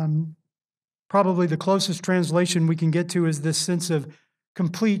probably the closest translation we can get to is this sense of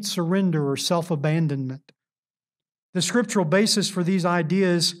complete surrender or self-abandonment. The scriptural basis for these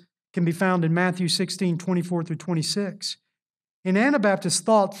ideas can be found in Matthew 16, 24 through 26. In Anabaptist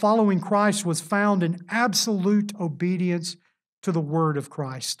thought, following Christ was found in absolute obedience to the Word of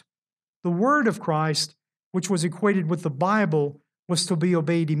Christ. The Word of Christ, which was equated with the Bible, was to be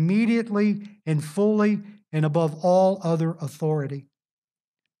obeyed immediately and fully and above all other authority.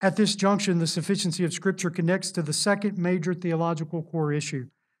 At this junction, the sufficiency of Scripture connects to the second major theological core issue.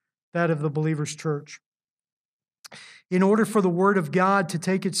 that of the believer's church. In order for the Word of God to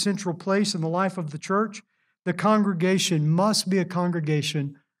take its central place in the life of the church, the congregation must be a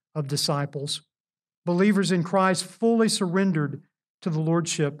congregation of disciples, believers in Christ fully surrendered to the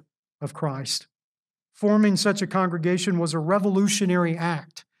lordship of Christ. Forming such a congregation was a revolutionary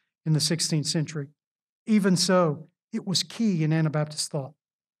act in the 16th century. Even so, it was key in Anabaptist thought.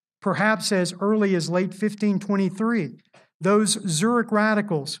 Perhaps as early as late 1523, those Zurich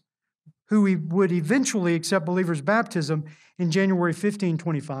radicals who would eventually accept believers' baptism in January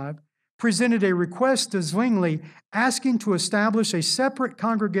 1525, presented a request to Zwingli asking to establish a separate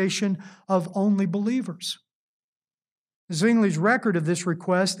congregation of only believers. Zwingli's record of this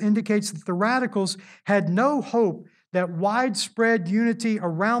request indicates that the radicals had no hope that widespread unity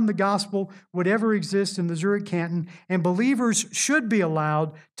around the gospel would ever exist in the Zurich canton, and believers should be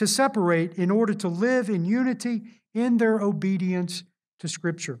allowed to separate in order to live in unity in their obedience to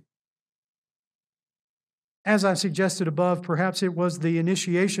Scripture. As I suggested above, perhaps it was the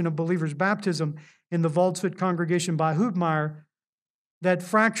initiation of believers' baptism in the Waldshut congregation by Hubmaier that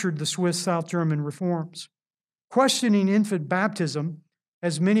fractured the Swiss South German reforms. Questioning infant baptism,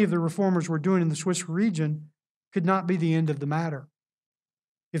 as many of the reformers were doing in the Swiss region, could not be the end of the matter.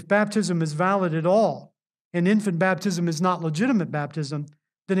 If baptism is valid at all, and infant baptism is not legitimate baptism,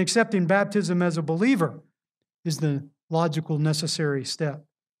 then accepting baptism as a believer is the logical, necessary step.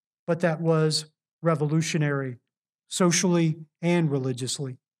 But that was revolutionary, socially and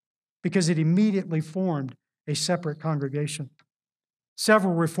religiously, because it immediately formed a separate congregation.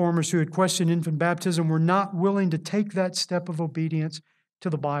 Several reformers who had questioned infant baptism were not willing to take that step of obedience to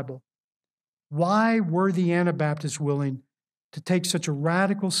the Bible. Why were the Anabaptists willing to take such a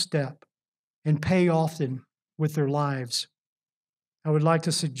radical step and pay often with their lives? I would like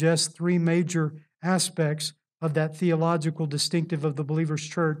to suggest three major aspects of that theological distinctive of the believer's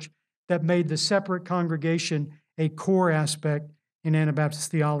church that made the separate congregation a core aspect in Anabaptist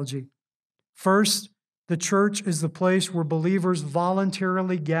theology. First, the church is the place where believers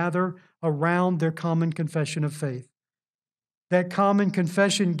voluntarily gather around their common confession of faith. That common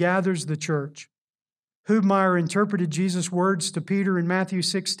confession gathers the church. Hubmaier interpreted Jesus' words to Peter in Matthew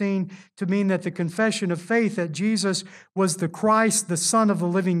 16 to mean that the confession of faith that Jesus was the Christ, the Son of the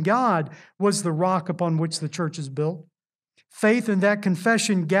living God, was the rock upon which the church is built. Faith in that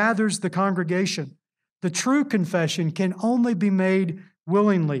confession gathers the congregation. The true confession can only be made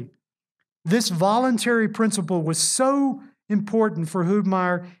willingly. This voluntary principle was so important for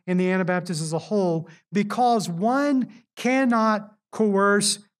Hubmaier and the Anabaptists as a whole because one cannot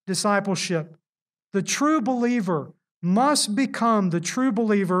coerce discipleship. The true believer must become the true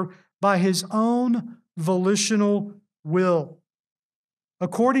believer by his own volitional will.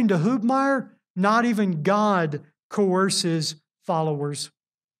 According to Hubmaier, not even God coerces followers.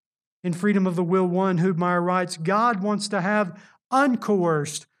 In Freedom of the Will 1, Hubmaier writes, God wants to have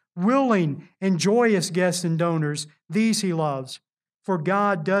uncoerced, willing, and joyous guests and donors. These he loves. For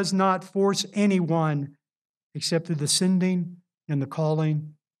God does not force anyone except through the sending and the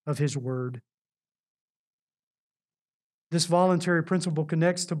calling of his word. This voluntary principle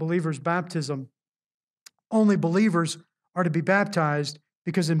connects to believers' baptism. Only believers are to be baptized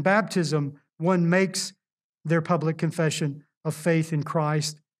because in baptism, one makes their public confession of faith in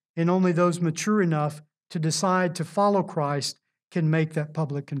Christ, and only those mature enough to decide to follow Christ can make that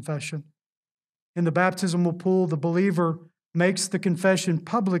public confession. In the baptismal pool, the believer makes the confession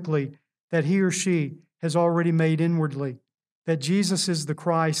publicly that he or she has already made inwardly, that Jesus is the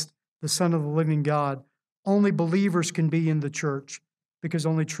Christ, the Son of the living God. Only believers can be in the church because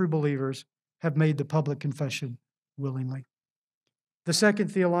only true believers have made the public confession willingly. The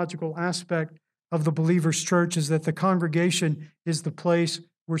second theological aspect of the believer's church is that the congregation is the place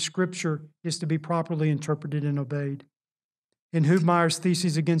where Scripture is to be properly interpreted and obeyed. In Hubmaier's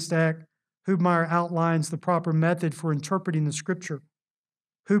Theses Against Act, Hubmaier outlines the proper method for interpreting the Scripture.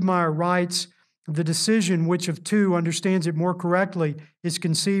 Hubmaier writes, the decision which of two understands it more correctly is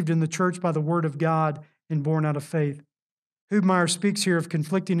conceived in the church by the Word of God and born out of faith. Hubmaier speaks here of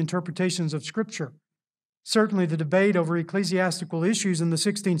conflicting interpretations of Scripture. Certainly the debate over ecclesiastical issues in the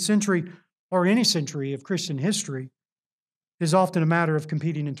 16th century or any century of Christian history is often a matter of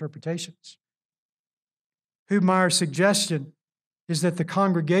competing interpretations. Hubmaier's suggestion is that the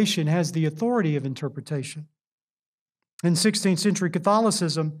congregation has the authority of interpretation. In 16th century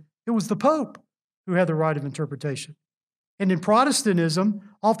Catholicism, it was the Pope who had the right of interpretation. And in Protestantism,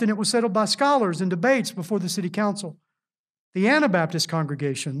 often it was settled by scholars in debates before the city council. The Anabaptist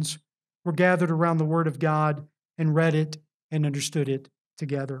congregations were gathered around the Word of God and read it and understood it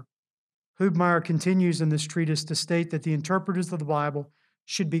together. Hubmaier continues in this treatise to state that the interpreters of the Bible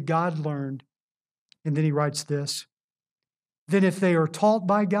should be God-learned. And then he writes this, then if they are taught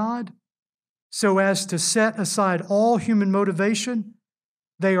by God so as to set aside all human motivation,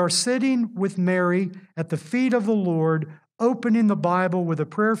 they are sitting with Mary at the feet of the Lord, opening the Bible with a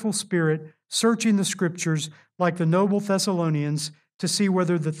prayerful spirit, searching the Scriptures like the noble Thessalonians to see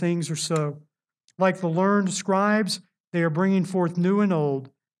whether the things are so. Like the learned scribes, they are bringing forth new and old,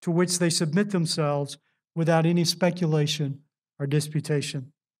 to which they submit themselves without any speculation or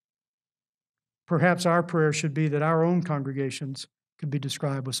disputation. Perhaps our prayer should be that our own congregations could be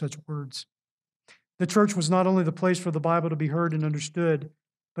described with such words. The church was not only the place for the Bible to be heard and understood,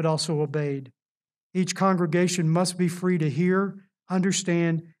 but also obeyed. Each congregation must be free to hear,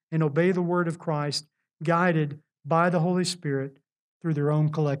 understand, and obey the word of Christ, guided by the Holy Spirit through their own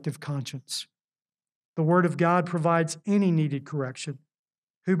collective conscience. The word of God provides any needed correction.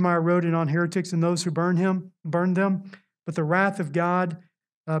 Hubmaier wrote it on heretics and those who burned them, but the wrath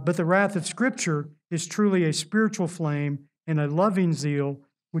of Scripture is truly a spiritual flame and a loving zeal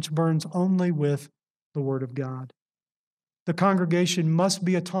which burns only with the word of God. The congregation must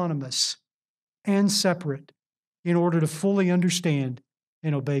be autonomous and separate in order to fully understand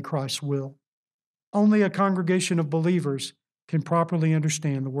and obey Christ's will. Only a congregation of believers can properly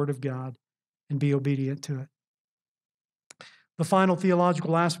understand the word of God and be obedient to it. The final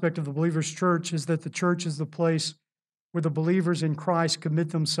theological aspect of the believer's church is that the church is the place where the believers in Christ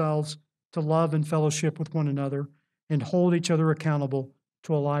commit themselves to love and fellowship with one another and hold each other accountable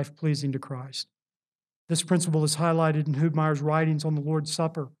to a life pleasing to Christ. This principle is highlighted in Hubmaier's writings on the Lord's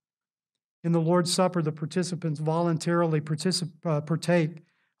Supper. In the Lord's Supper, the participants voluntarily partake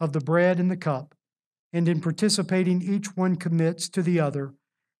of the bread and the cup, and in participating, each one commits to the other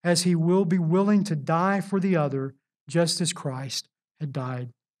as he will be willing to die for the other, just as Christ had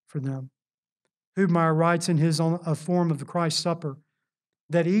died for them. Hubmaier writes in his own a form of the Christ Supper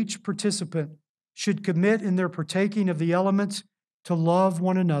that each participant should commit in their partaking of the elements to love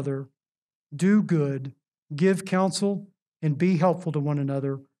one another, do good, give counsel, and be helpful to one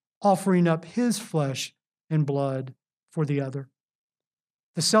another, offering up his flesh and blood for the other.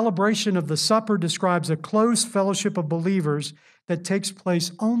 The celebration of the supper describes a close fellowship of believers that takes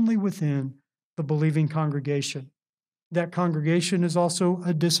place only within the believing congregation. That congregation is also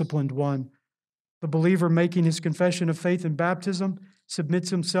a disciplined one. The believer making his confession of faith in baptism submits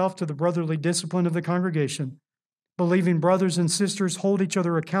himself to the brotherly discipline of the congregation. Believing brothers and sisters hold each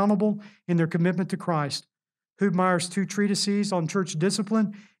other accountable in their commitment to Christ. Hubmaier's 2 treatises on church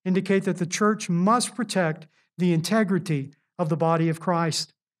discipline indicate that the church must protect the integrity of the body of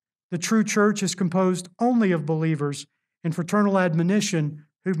Christ. The true church is composed only of believers, and fraternal admonition,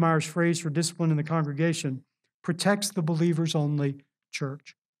 Hubmaier's phrase for discipline in the congregation, protects the believers only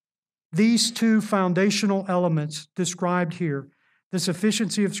church. These 2 foundational elements described here, the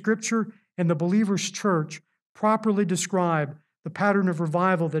sufficiency of Scripture and the believer's church, properly describe the pattern of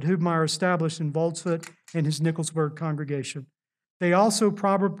revival that Hubmaier established in Waldshut and his Nikolsburg congregation. They also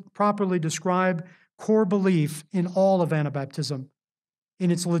properly describe core belief in all of Anabaptism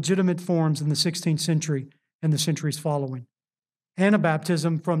in its legitimate forms in the 16th century and the centuries following.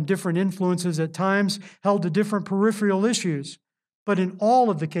 Anabaptism, from different influences at times, held to different peripheral issues, but in all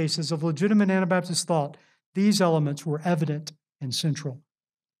of the cases of legitimate Anabaptist thought, these elements were evident and central.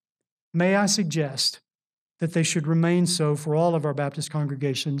 May I suggest that they should remain so for all of our Baptist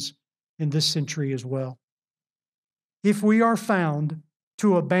congregations in this century as well. If we are found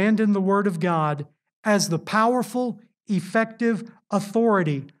to abandon the Word of God as the powerful, effective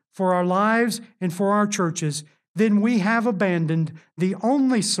authority for our lives and for our churches, then we have abandoned the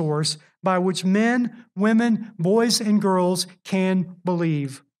only source by which men, women, boys, and girls can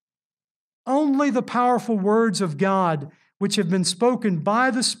believe. Only the powerful words of God, which have been spoken by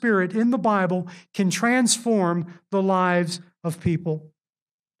the Spirit in the Bible, can transform the lives of people.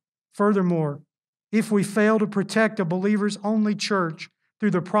 Furthermore, if we fail to protect a believers-only church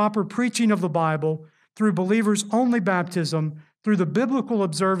through the proper preaching of the Bible, through believers-only baptism, through the biblical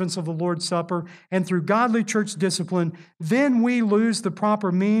observance of the Lord's Supper, and through godly church discipline, then we lose the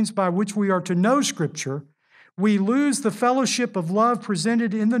proper means by which we are to know Scripture. We lose the fellowship of love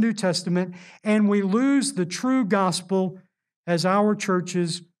presented in the New Testament, and we lose the true gospel as our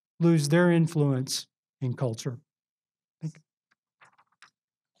churches lose their influence in culture.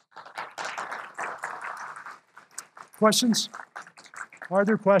 Questions? Are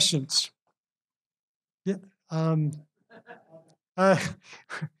there questions? Yeah. Are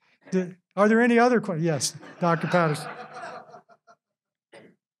there any other questions? Yes, Dr. Patterson.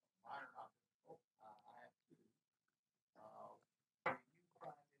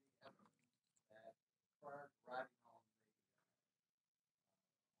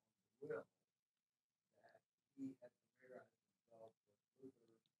 will that he had familiarized himself with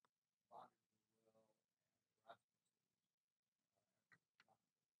Luther, Bonner's will, and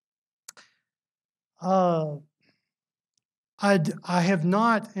Erasmus's. I have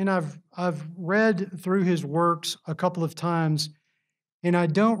not, and I've read through his works a couple of times, and I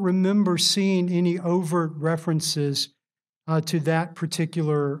don't remember seeing any overt references to those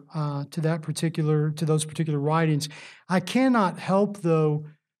particular writings. I cannot help, though,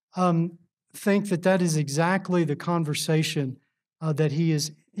 think that that is exactly the conversation that he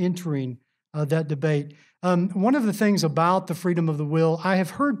is entering that debate. One of the things about the freedom of the will, I have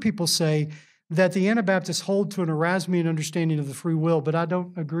heard people say that the Anabaptists hold to an Erasmian understanding of the free will, but I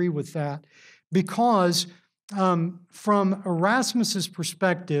don't agree with that because from Erasmus's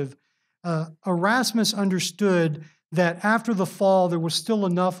perspective, Erasmus understood that after the fall, there was still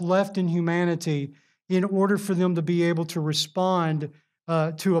enough left in humanity in order for them to be able to respond,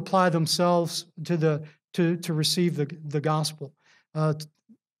 to apply themselves to receive the gospel.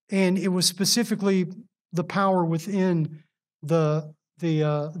 And it was specifically the power within the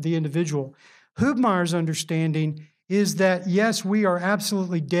individual. Hubmeier's understanding is that, yes, we are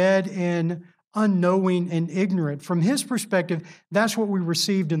absolutely dead and unknowing and ignorant. From his perspective, that's what we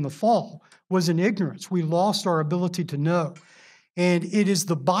received in the fall, was an ignorance. We lost our ability to know. And it is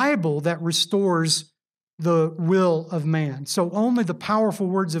the Bible that restores the will of man. So only the powerful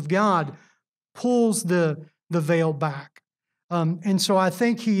words of God pulls the veil back. And so I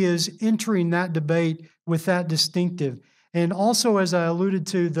think he is entering that debate with that distinctive. And also, as I alluded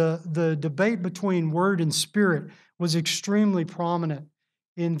to, the debate between word and spirit was extremely prominent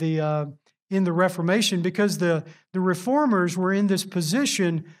in the Reformation, because the reformers were in this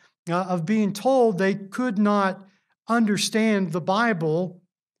position of being told they could not understand the Bible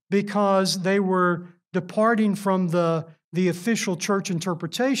because they were departing from the official church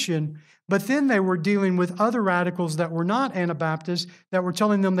interpretation. But then they were dealing with other radicals that were not Anabaptists that were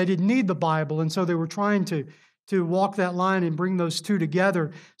telling them they didn't need the Bible. And so they were trying to walk that line and bring those two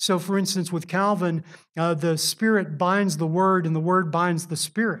together. So, for instance, with Calvin, the Spirit binds the Word and the Word binds the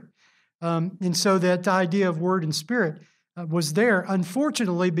Spirit. And so that idea of Word and Spirit was there.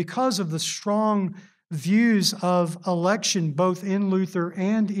 Unfortunately, because of the strong views of election, both in Luther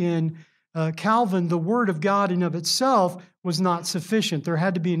and in Calvin, the Word of God in of itself was not sufficient. There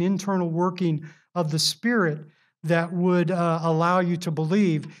had to be an internal working of the Spirit that would allow you to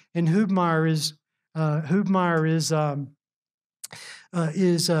believe. And Hubmeier is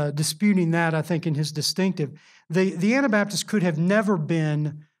disputing that, I think, in his distinctive. The Anabaptists could have never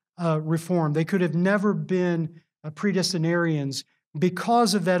been Reformed. They could have never been predestinarians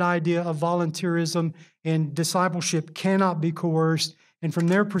because of that idea of volunteerism, and discipleship cannot be coerced. And from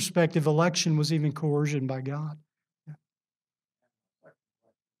their perspective, election was even coercion by God. Yeah.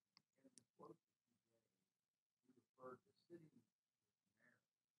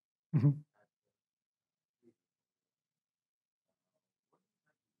 Mm-hmm.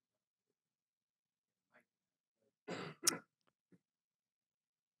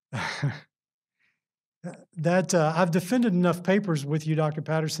 That I've defended enough papers with you, Dr.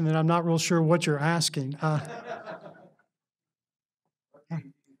 Patterson, that I'm not real sure what you're asking.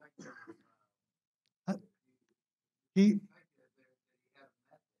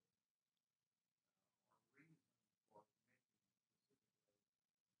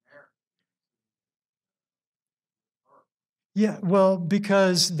 Yeah, well,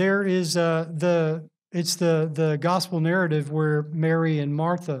 because there is it's the gospel narrative where Mary and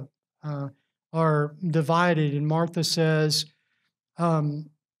Martha are divided, and Martha says, you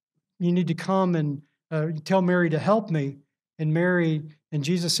need to come and tell Mary to help me. And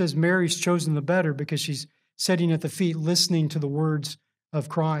Jesus says Mary's chosen the better because she's sitting at the feet listening to the words of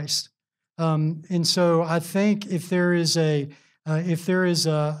Christ. And so I think if there is an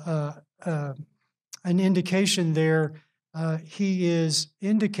indication there, he is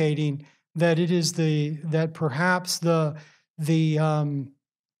indicating that it is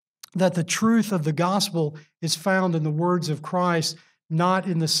that the truth of the gospel is found in the words of Christ, not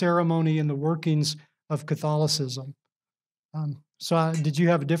in the ceremony and the workings of Catholicism. Did you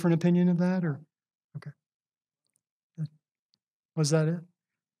have a different opinion of that, or okay? Was that it?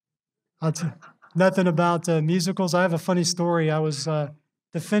 Nothing about musicals. I have a funny story. I was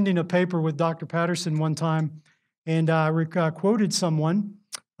defending a paper with Dr. Patterson one time, and I quoted someone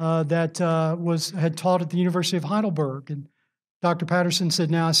that had taught at the University of Heidelberg. And Dr. Patterson said,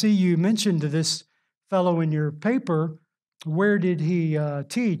 "Now, I see you mentioned this fellow in your paper. Where did he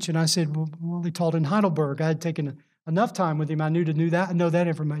teach?" And I said, well, he taught in Heidelberg. I had taken enough time with him. I know that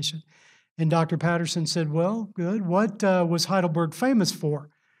information. And Dr. Patterson said, "Well, good. What was Heidelberg famous for?"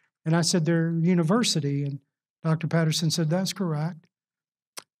 And I said, "Their university." And Dr. Patterson said, "That's correct."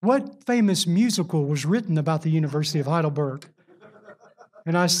 "What famous musical was written about the University of Heidelberg?"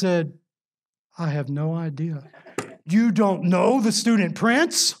 And I said, "I have no idea." "You don't know the student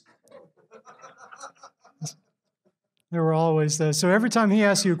prince?" There were always those. So every time he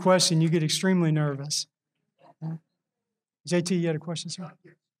asks you a question, you get extremely nervous. JT, you had a question, sir?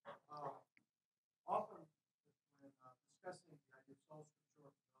 Often when discussing the idea of soul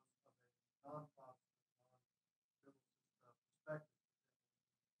scripture from a non-Protestant, non-biblical perspective,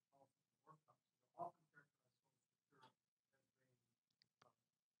 often characterize soul scripture as being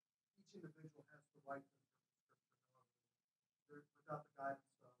each individual has the right to interpret scripture without the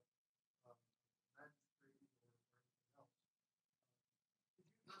guidance of magistrate or anything else. Could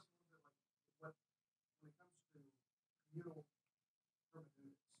you address a little bit like what, when it comes to communal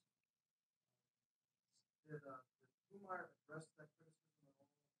hermeneutics, did Blumeyer address that criticism at all?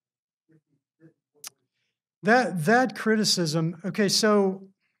 If he didn't, what would he? That criticism, okay, so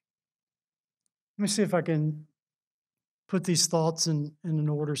let me see if I can put these thoughts in an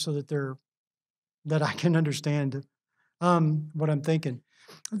order so that I can understand what I'm thinking.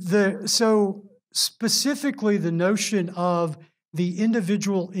 So specifically the notion of the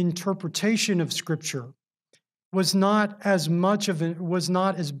individual interpretation of Scripture was not as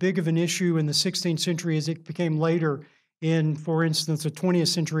big of an issue in the 16th century as it became later in, for instance, the 20th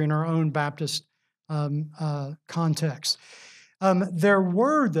century in our own Baptist context. There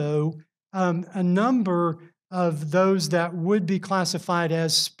were, though, a number of those that would be classified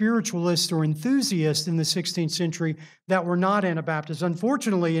as spiritualists or enthusiasts in the 16th century that were not Anabaptists.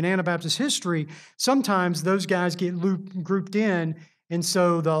 Unfortunately, in Anabaptist history, sometimes those guys get grouped in, and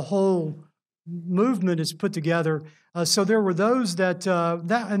so the whole movement is put together. So there were those that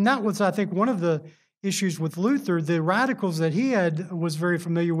was, I think, one of the issues with Luther. The radicals that he was very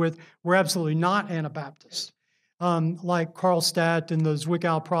familiar with were absolutely not Anabaptists, like Karlstadt and those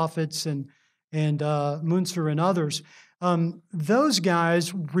Zwickau prophets and Münzer and others. Those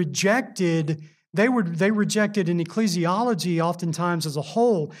guys rejected. They rejected an ecclesiology oftentimes as a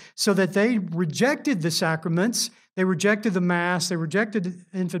whole, so that they rejected the sacraments, they rejected the Mass, they rejected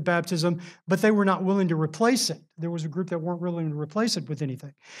infant baptism, but they were not willing to replace it. There was a group that weren't willing to replace it with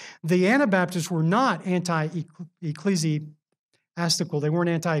anything. The Anabaptists were not anti-ecclesiastical. They weren't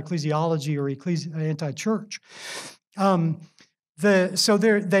anti-ecclesiology or anti-church. So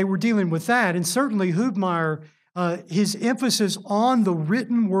they were dealing with that, and certainly Hubmaier, his emphasis on the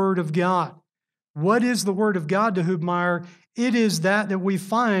written Word of God. What is the Word of God to Hubmaier? It is that we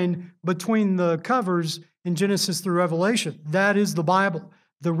find between the covers in Genesis through Revelation. That is the Bible,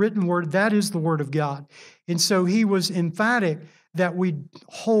 the written Word. That is the Word of God. And so he was emphatic that we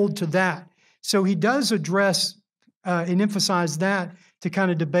hold to that. So he does address and emphasize that to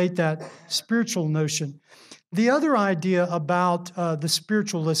kind of debate that spiritual notion. The other idea about the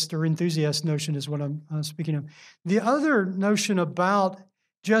spiritualist or enthusiast notion is what I'm speaking of. The other notion about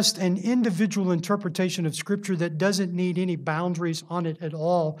just an individual interpretation of Scripture that doesn't need any boundaries on it at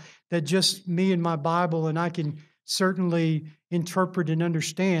all, that just me and my Bible and I can certainly interpret and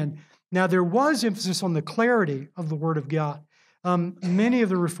understand. Now, there was emphasis on the clarity of the Word of God. Many of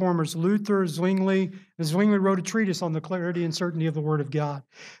the reformers, Luther, Zwingli wrote a treatise on the clarity and certainty of the Word of God.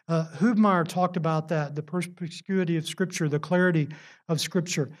 Hubmaier talked about that, the perspicuity of Scripture, the clarity of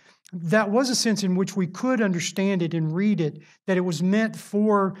Scripture. That was a sense in which we could understand it and read it, that it was meant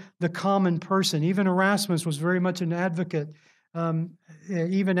for the common person. Even Erasmus was very much an advocate.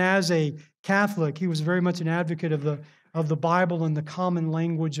 Even as a Catholic, he was very much an advocate of the Bible and the common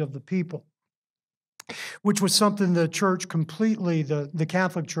language of the people, which was something the church completely, the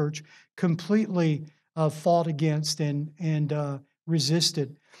Catholic Church completely fought against and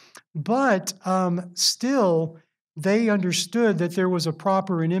resisted. But still, they understood that there was a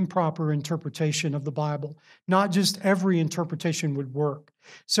proper and improper interpretation of the Bible. Not just every interpretation would work.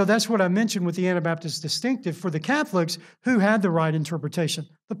 So that's what I mentioned with the Anabaptist distinctive. For the Catholics, who had the right interpretation?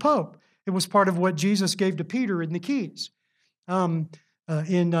 The Pope. It was part of what Jesus gave to Peter in the keys in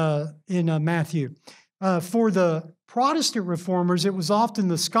Matthew. For the Protestant reformers, it was often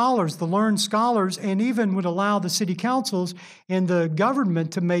the scholars, the learned scholars, and even would allow the city councils and the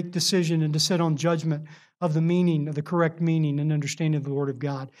government to make decision and to sit on judgment of the meaning, of the correct meaning and understanding of the Word of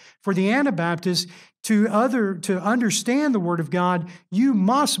God. For the Anabaptists, to understand the Word of God, you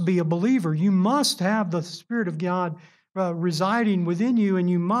must be a believer. You must have the Spirit of God residing within you, and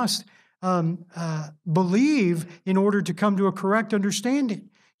you must believe in order to come to a correct understanding.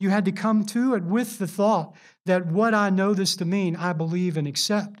 You had to come to it with the thought that what I know this to mean, I believe and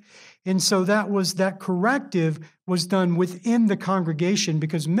accept. And so that corrective was done within the congregation,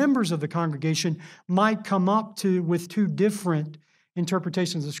 because members of the congregation might come up with two different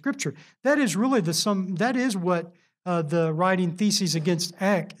interpretations of Scripture. That is really that is what the writing Theses Against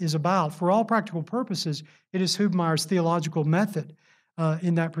Eck is about. For all practical purposes, it is Hubmeier's theological method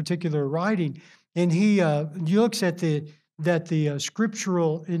in that particular writing. And he looks at the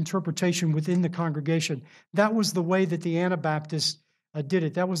scriptural interpretation within the congregation. That was the way that the Anabaptists did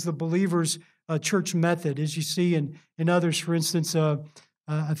it. That was the believers' church method, as you see in others. For instance,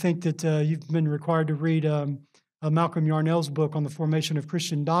 I think that you've been required to read Malcolm Yarnell's book on the formation of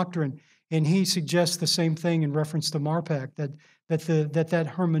Christian doctrine, and he suggests the same thing in reference to Marpac, that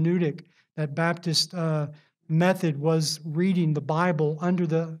hermeneutic, that Baptist method was reading the Bible under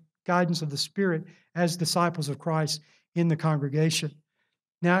the guidance of the Spirit as disciples of Christ in the congregation.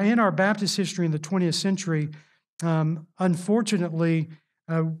 Now, in our Baptist history in the 20th century, unfortunately,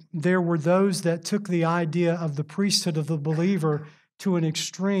 there were those that took the idea of the priesthood of the believer to an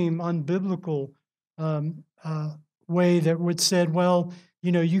extreme, unbiblical way that would said, well,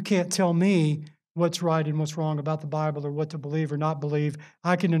 you can't tell me what's right and what's wrong about the Bible or what to believe or not believe.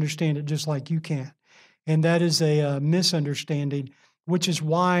 I can understand it just like you can. And that is a misunderstanding, which is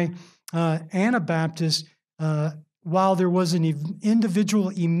why Anabaptists, while there was an individual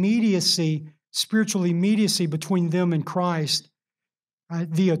immediacy, spiritual immediacy between them and Christ,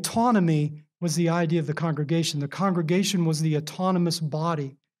 the autonomy was the idea of the congregation. The congregation was the autonomous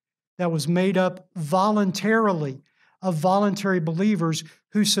body that was made up voluntarily of voluntary believers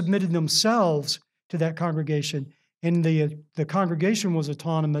who submitted themselves to that congregation. And the congregation was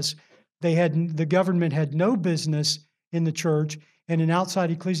autonomous. The government had no business in the church, and an outside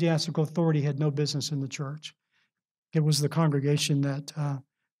ecclesiastical authority had no business in the church. It was the congregation that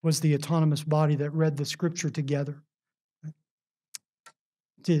was the autonomous body that read the Scripture together.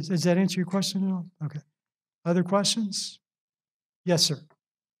 Does that answer your question at all? Okay. Other questions? Yes, sir.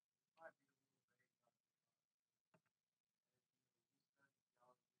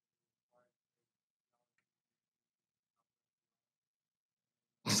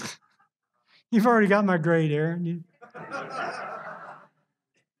 You've already got my grade, Aaron.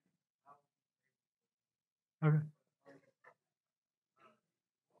 Okay.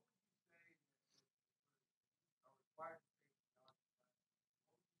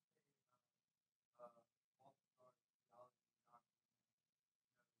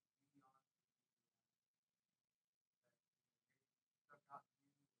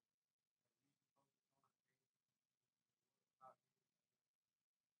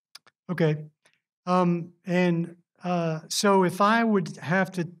 Okay. So if I were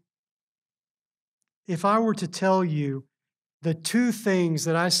to tell you the two things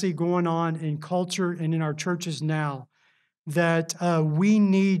that I see going on in culture and in our churches now, that we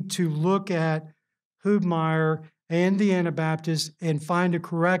need to look at Hubmeier and the Anabaptists and find a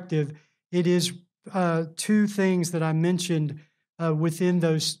corrective, it is two things that I mentioned within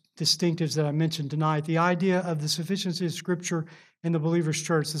those distinctives that I mentioned tonight. The idea of the sufficiency of Scripture in the believer's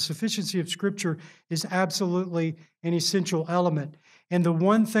church. The sufficiency of Scripture is absolutely an essential element. And the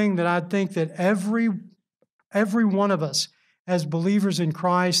one thing that I think that every one of us as believers in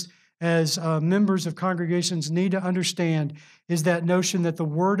Christ, as members of congregations need to understand is that notion that the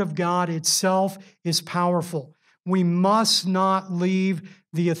Word of God itself is powerful. We must not leave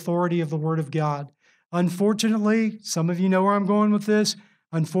the authority of the Word of God. Unfortunately, some of you know where I'm going with this.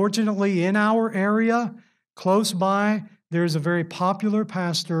 Unfortunately, in our area, close by, there's a very popular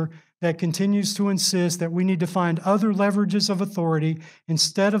pastor that continues to insist that we need to find other leverages of authority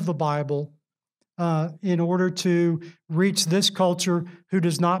instead of the Bible in order to reach this culture who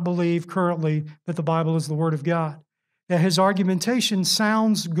does not believe currently that the Bible is the Word of God. Now, his argumentation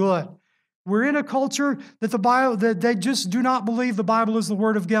sounds good. We're in a culture that they just do not believe the Bible is the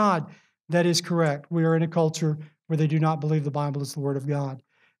Word of God. That is correct. We are in a culture where they do not believe the Bible is the Word of God.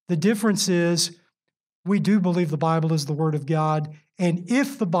 The difference is we do believe the Bible is the Word of God, and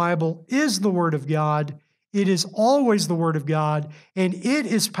if the Bible is the Word of God, it is always the Word of God, and it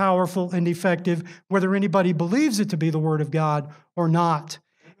is powerful and effective whether anybody believes it to be the Word of God or not.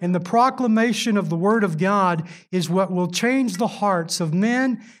 And the proclamation of the Word of God is what will change the hearts of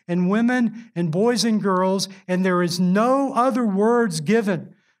men and women and boys and girls, and there is no other words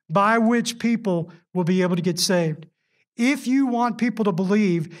given by which people will be able to get saved. If you want people to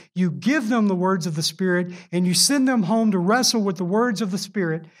believe, you give them the words of the Spirit and you send them home to wrestle with the words of the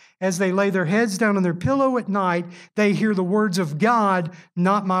Spirit. As they lay their heads down on their pillow at night, they hear the words of God,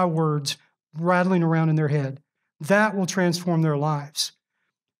 not my words, rattling around in their head. That will transform their lives.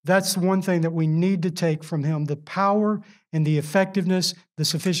 That's one thing that we need to take from him, the power and the effectiveness, the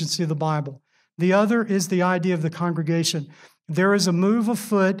sufficiency of the Bible. The other is the idea of the congregation. There is a move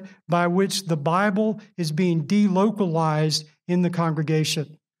afoot by which the Bible is being delocalized in the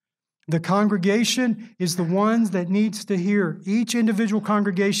congregation. The congregation is the ones that needs to hear. Each individual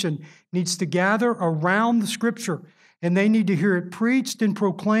congregation needs to gather around the Scripture, and they need to hear it preached and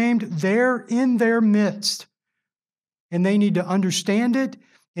proclaimed there in their midst. And they need to understand it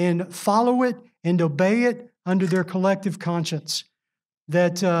and follow it and obey it under their collective conscience.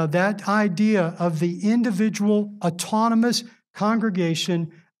 That idea of the individual autonomous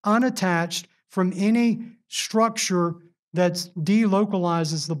congregation, unattached from any structure that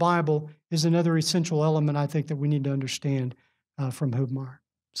delocalizes the Bible, is another essential element I think that we need to understand from Hubmaier.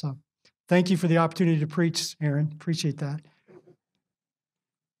 So thank you for the opportunity to preach, Aaron. Appreciate that.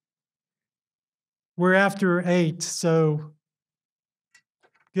 We're after 8, so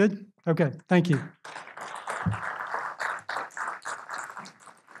good? Okay, thank you.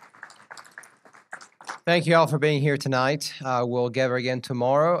 Thank you all for being here tonight. We'll gather again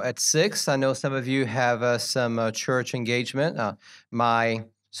tomorrow at 6. I know some of you have some church engagement. My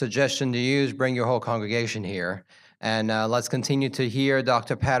suggestion to you is bring your whole congregation here. And let's continue to hear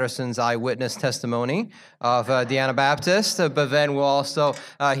Dr. Patterson's eyewitness testimony of the Anabaptist. But then we'll also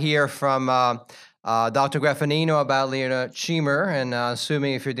hear from Dr. Graffanino about Leonard Schemer. And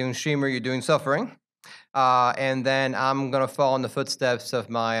assuming if you're doing Schemer, you're doing suffering. And then I'm going to follow in the footsteps of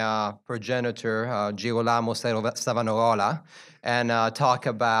my progenitor, Girolamo Savonarola, and talk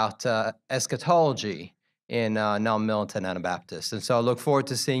about eschatology in non-militant Anabaptists. And so I look forward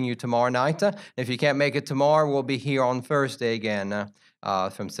to seeing you tomorrow night. If you can't make it tomorrow, we'll be here on Thursday again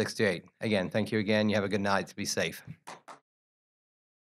from 6 to 8. Again, thank you again. You have a good night. Be safe.